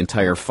to the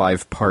entire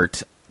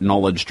 5-part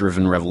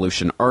Knowledge-Driven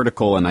Revolution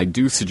article, and I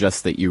do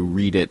suggest that you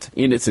read it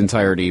in its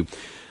entirety.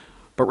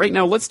 But right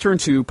now, let's turn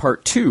to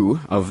part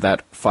 2 of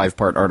that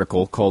 5-part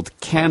article called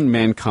Can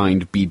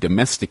Mankind Be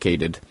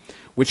Domesticated?,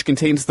 which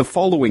contains the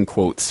following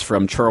quotes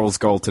from Charles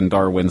Galton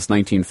Darwin's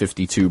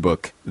 1952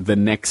 book, The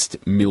Next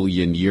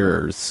Million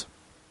Years.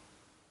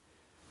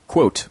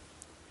 Quote,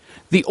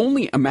 "The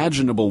only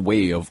imaginable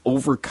way of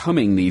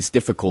overcoming these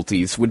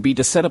difficulties would be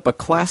to set up a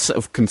class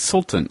of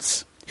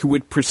consultants who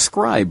would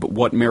prescribe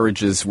what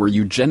marriages were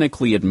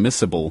eugenically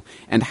admissible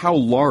and how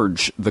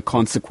large the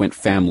consequent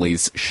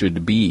families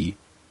should be.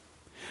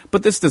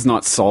 But this does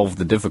not solve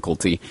the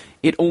difficulty.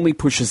 It only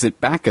pushes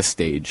it back a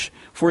stage,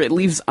 for it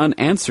leaves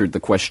unanswered the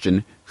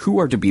question, who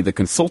are to be the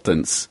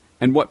consultants,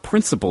 and what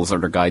principles are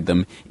to guide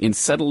them in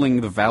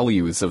settling the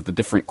values of the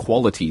different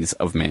qualities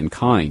of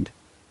mankind.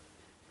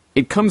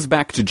 It comes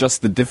back to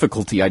just the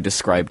difficulty I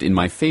described in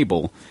my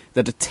fable,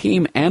 that a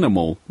tame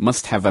animal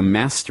must have a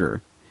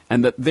master,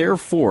 and that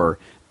therefore,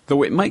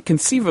 though it might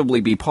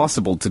conceivably be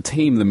possible to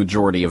tame the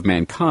majority of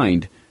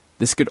mankind,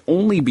 this could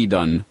only be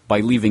done by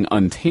leaving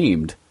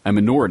untamed a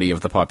minority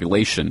of the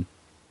population.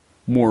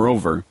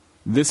 Moreover,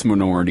 this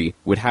minority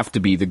would have to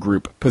be the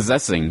group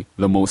possessing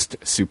the most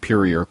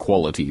superior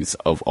qualities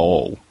of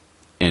all."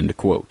 End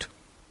quote.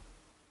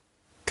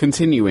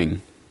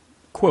 Continuing,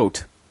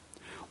 quote,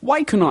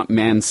 "Why cannot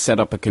man set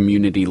up a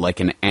community like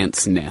an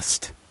ant's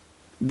nest?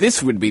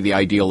 This would be the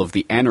ideal of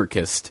the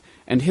anarchist,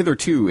 and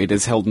hitherto it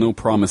has held no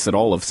promise at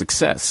all of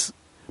success.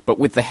 But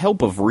with the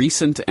help of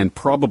recent and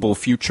probable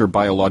future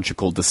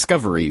biological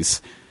discoveries,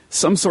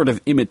 some sort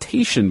of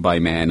imitation by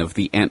man of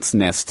the ant's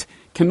nest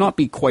cannot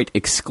be quite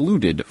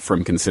excluded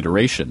from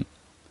consideration.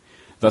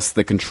 Thus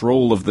the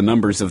control of the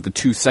numbers of the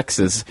 2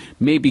 sexes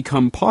may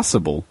become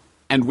possible,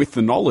 and with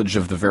the knowledge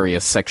of the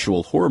various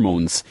sexual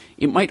hormones,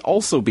 it might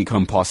also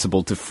become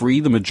possible to free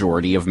the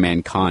majority of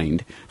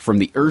mankind from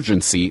the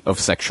urgency of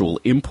sexual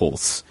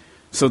impulse,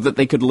 so that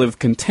they could live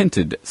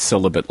contented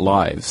celibate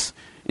lives,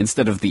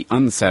 instead of the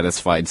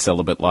unsatisfied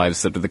celibate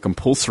lives that are the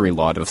compulsory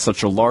lot of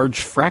such a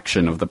large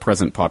fraction of the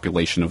present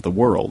population of the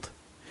world.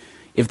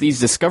 If these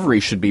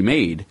discoveries should be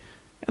made,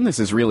 and this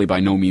is really by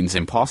no means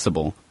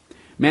impossible,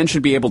 man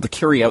should be able to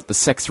carry out the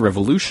sex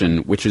revolution,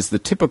 which is the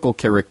typical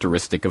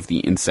characteristic of the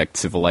insect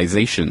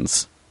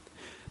civilizations.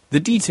 The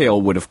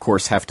detail would of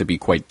course have to be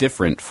quite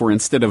different, for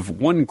instead of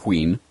 1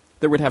 queen,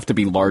 there would have to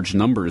be large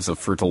numbers of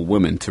fertile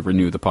women to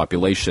renew the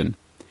population,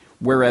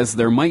 whereas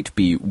there might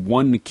be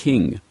 1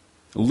 king,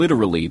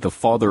 literally the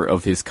father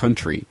of his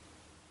country."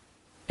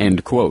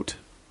 End quote.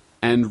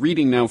 And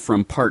reading now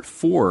from part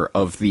 4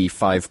 of the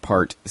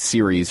 5-part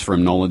series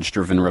from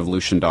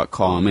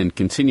KnowledgeDrivenRevolution.com, and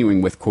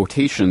continuing with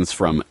quotations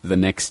from The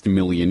Next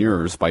Million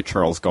Years by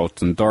Charles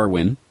Galton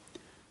Darwin,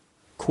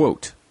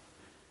 quote,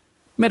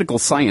 "Medical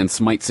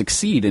science might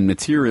succeed in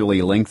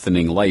materially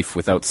lengthening life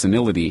without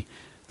senility,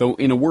 though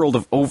in a world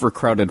of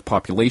overcrowded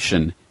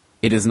population,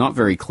 it is not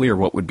very clear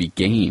what would be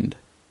gained.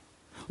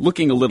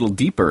 Looking a little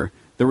deeper,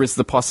 there is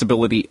the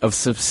possibility of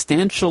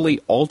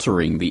substantially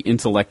altering the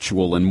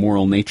intellectual and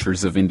moral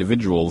natures of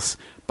individuals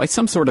by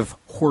some sort of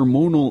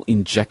hormonal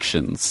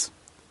injections.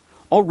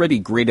 Already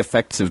great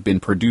effects have been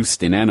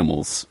produced in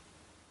animals.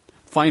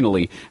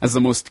 Finally, as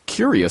the most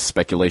curious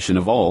speculation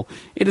of all,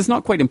 it is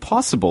not quite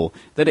impossible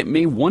that it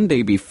may one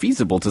day be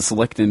feasible to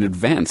select in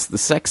advance the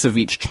sex of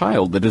each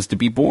child that is to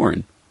be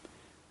born.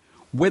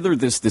 Whether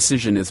this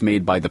decision is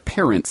made by the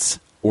parents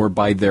or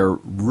by their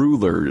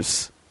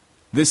rulers,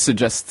 this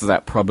suggests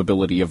that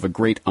probability of a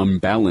great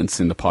imbalance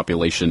in the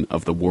population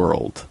of the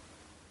world."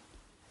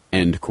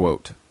 End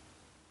quote.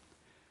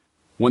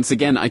 Once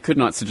again, I could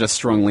not suggest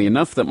strongly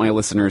enough that my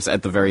listeners,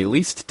 at the very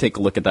least, take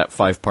a look at that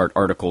 5-part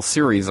article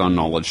series on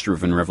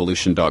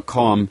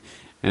KnowledgeDrivenRevolution.com,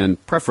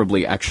 and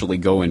preferably actually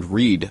go and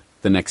read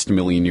the next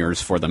million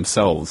years for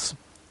themselves.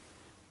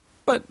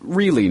 But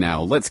really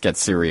now, let's get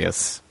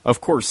serious. Of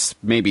course,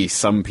 maybe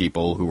some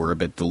people who were a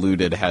bit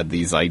deluded had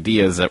these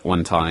ideas at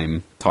one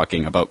time,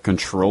 talking about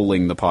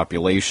controlling the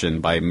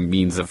population by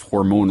means of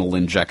hormonal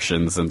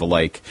injections and the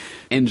like,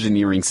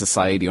 engineering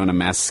society on a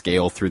mass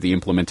scale through the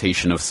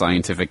implementation of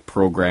scientific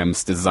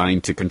programs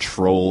designed to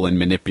control and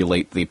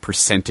manipulate the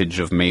percentage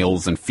of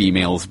males and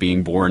females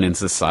being born in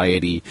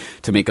society,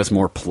 to make us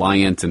more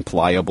pliant and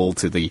pliable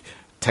to the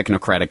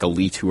technocratic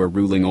elite who are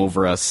ruling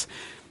over us.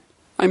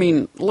 I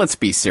mean, let's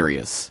be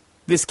serious.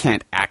 This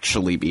can't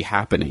actually be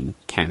happening,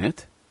 can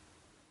it?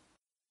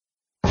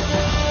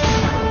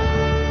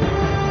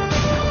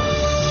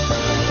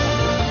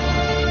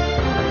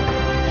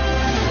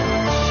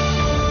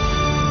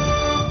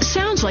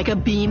 Sounds like a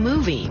B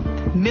movie.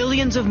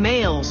 Millions of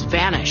males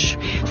vanish.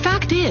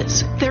 Fact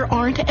is, there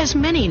aren't as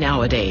many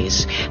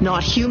nowadays.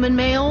 Not human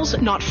males,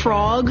 not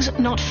frogs,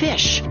 not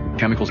fish.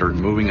 Chemicals are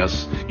moving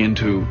us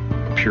into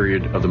a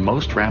period of the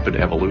most rapid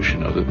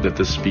evolution that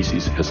this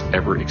species has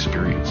ever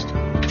experienced.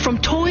 From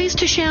toys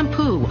to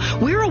shampoo,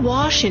 we're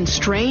awash in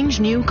strange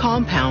new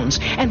compounds,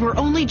 and we're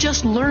only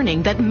just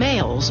learning that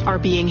males are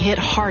being hit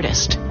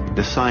hardest.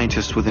 The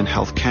scientists within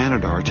Health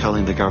Canada are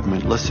telling the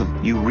government,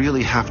 listen, you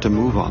really have to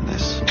move on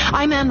this.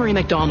 I'm Anne-Marie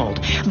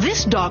MacDonald.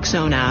 This Doc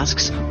Zone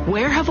asks,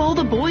 where have all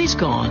the boys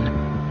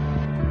gone?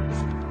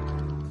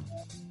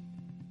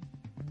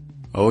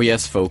 Oh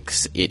yes,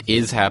 folks, it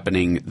is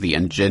happening. The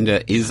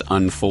agenda is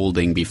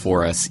unfolding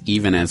before us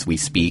even as we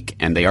speak,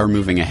 and they are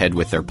moving ahead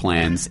with their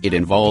plans. It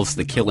involves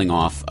the killing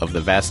off of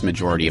the vast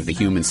majority of the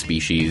human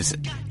species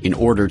in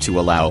order to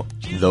allow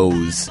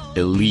those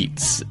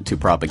elites to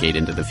propagate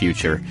into the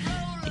future.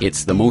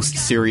 It's the most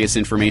serious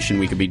information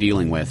we could be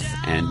dealing with,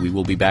 and we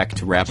will be back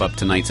to wrap up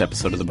tonight's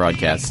episode of the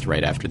broadcast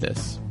right after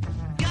this.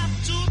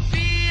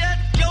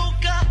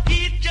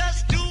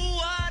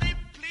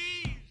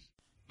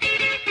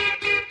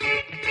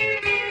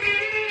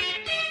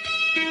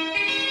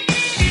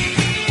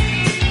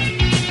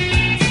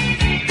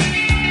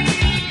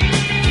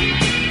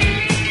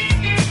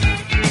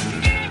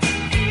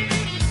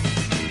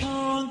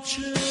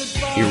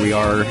 Here we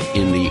are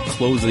in the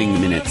closing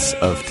minutes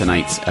of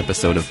tonight's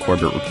episode of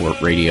Corbett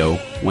Report Radio.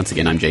 Once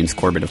again, I'm James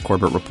Corbett of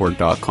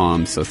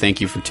CorbettReport.com, so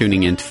thank you for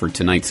tuning in for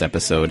tonight's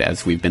episode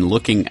as we've been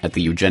looking at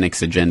the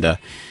eugenics agenda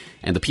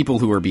and the people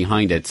who are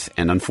behind it,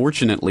 and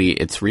unfortunately,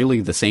 it's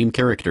really the same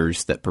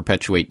characters that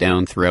perpetuate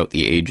down throughout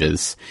the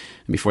ages.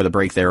 And before the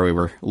break there, we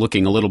were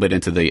looking a little bit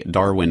into the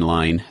Darwin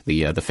line,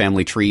 the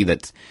family tree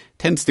that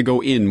tends to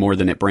go in more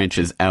than it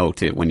branches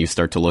out when you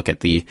start to look at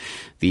the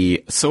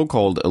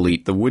so-called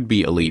elite, the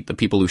would-be elite, the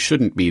people who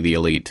shouldn't be the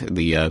elite,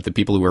 the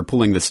people who are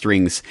pulling the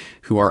strings,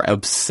 who are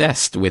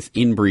obsessed with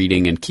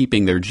inbreeding and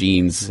keeping their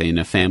genes in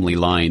a family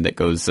line that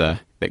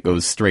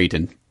goes straight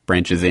and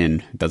branches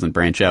in, doesn't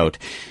branch out.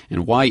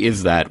 And why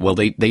is that? Well,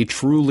 they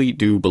truly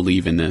do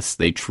believe in this.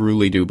 They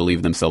truly do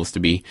believe themselves to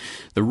be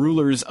the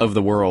rulers of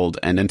the world.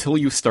 And until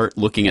you start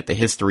looking at the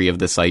history of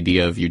this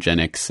idea of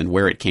eugenics and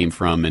where it came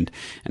from and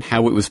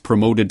how it was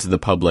promoted to the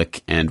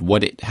public and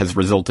what it has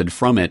resulted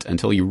from it,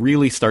 until you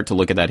really start to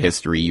look at that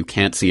history, you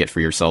can't see it for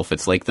yourself.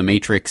 It's like the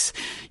Matrix.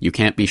 You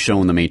can't be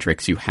shown the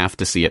Matrix. You have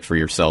to see it for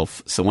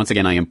yourself. So once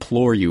again, I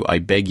implore you, I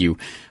beg you,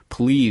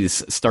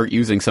 please start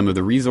using some of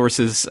the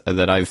resources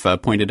that I've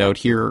pointed out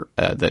here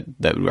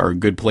that are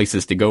good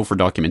places to go for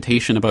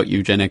documentation about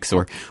eugenics,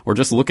 or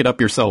just look it up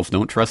yourself.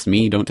 Don't trust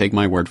me. Don't take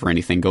my word for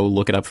anything. Go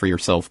look it up for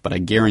yourself. But I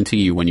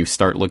guarantee you, when you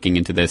start looking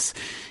into this,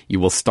 you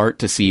will start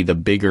to see the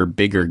bigger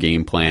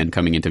game plan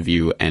coming into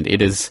view. And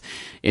it is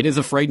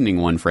a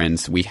frightening one,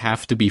 friends. We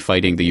have to be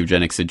fighting the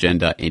eugenics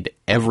agenda in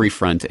every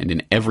front and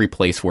in every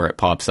place where it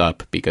pops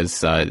up,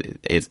 because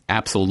it's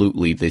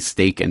absolutely the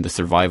stake and the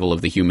survival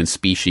of the human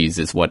species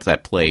is what's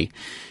at play.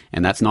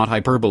 And that's not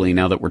hyperbole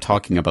now that we're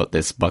talking about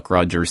this Buck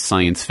Rogers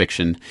science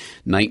fiction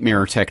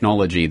nightmare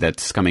technology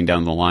that's coming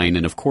down the line.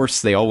 And of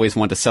course, they always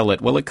want to sell it.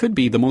 Well, it could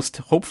be the most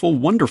hopeful,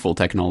 wonderful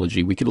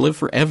technology. We could live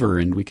forever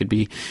and we could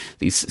be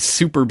these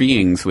super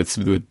beings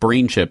with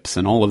brain chips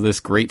and all of this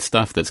great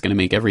stuff that's going to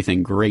make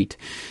everything great.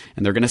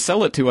 And they're going to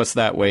sell it to us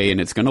that way,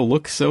 and it's going to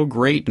look so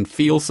great and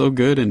feel so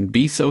good and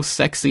be so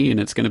sexy,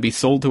 and it's going to be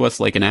sold to us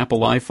like an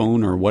Apple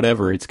iPhone or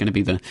whatever. It's going to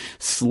be the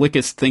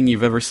slickest thing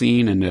you've ever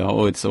seen, and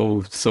it's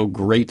so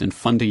great and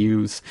fun to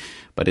use.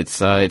 But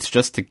it's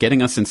just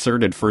getting us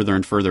inserted further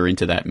and further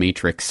into that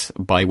matrix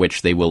by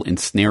which they will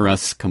ensnare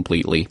us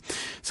completely.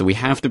 So we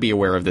have to be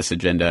aware of this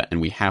agenda,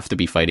 and we have to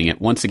be fighting it.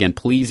 Once again,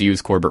 please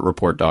use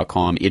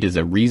CorbettReport.com. It is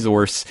a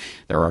resource.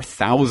 There are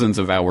thousands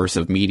of hours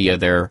of media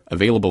there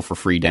available for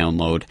free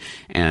download.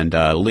 And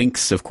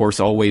links, of course,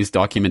 always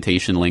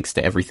documentation links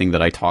to everything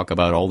that I talk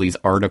about, all these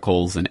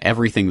articles and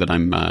everything that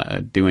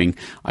I'm doing.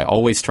 I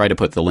always try to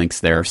put the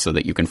links there so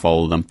that you can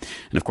follow them.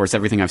 And of course,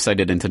 everything I've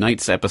cited in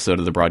tonight's episode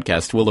of the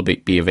broadcast will be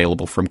might be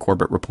available from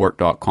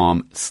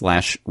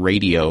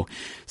CorbettReport.com/radio.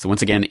 So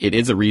once again, it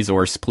is a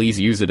resource. Please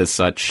use it as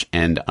such.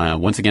 And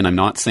once again, I'm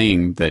not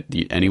saying that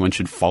anyone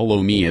should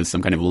follow me as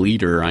some kind of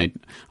leader.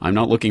 I'm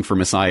not looking for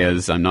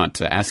messiahs. I'm not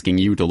asking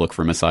you to look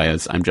for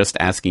messiahs. I'm just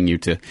asking you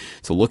to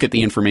look at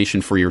the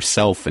information for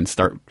yourself and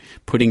start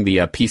putting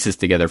the pieces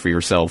together for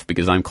yourself,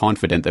 because I'm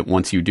confident that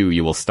once you do,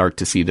 you will start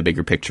to see the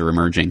bigger picture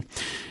emerging.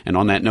 And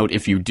on that note,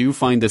 if you do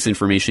find this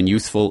information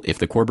useful, if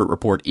the Corbett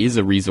Report is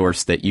a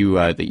resource that you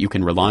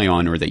can rely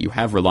on, or that you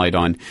have relied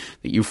on,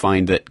 that you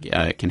find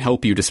that can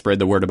help you to spread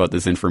the word about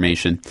this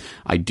information,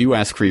 I do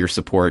ask for your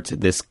support.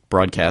 This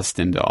broadcast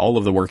and all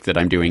of the work that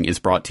I'm doing is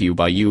brought to you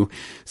by you.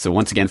 So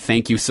once again,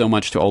 thank you so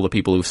much to all the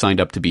people who've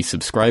signed up to be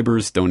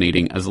subscribers,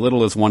 donating as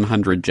little as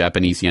 100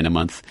 Japanese yen a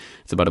month.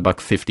 It's about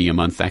 $1.50 a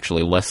month,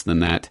 actually less than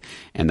that.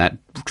 And that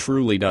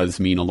truly does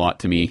mean a lot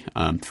to me.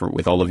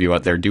 With all of you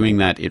out there doing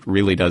that, it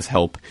really does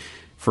help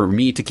for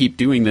me to keep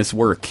doing this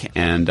work,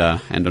 and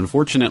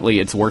unfortunately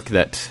it's work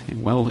that,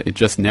 well, it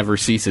just never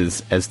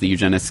ceases as the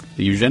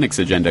eugenics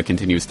agenda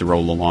continues to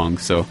roll along.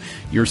 So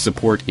your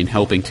support in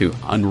helping to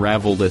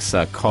unravel this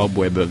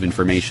cobweb of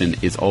information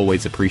is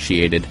always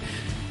appreciated.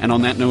 And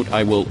on that note,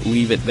 I will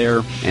leave it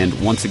there, and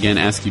once again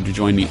ask you to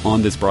join me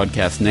on this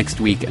broadcast next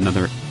week.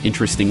 Another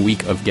interesting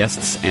week of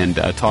guests and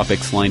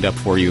topics lined up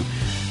for you.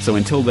 So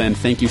until then,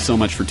 thank you so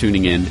much for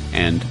tuning in,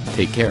 and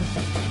take care.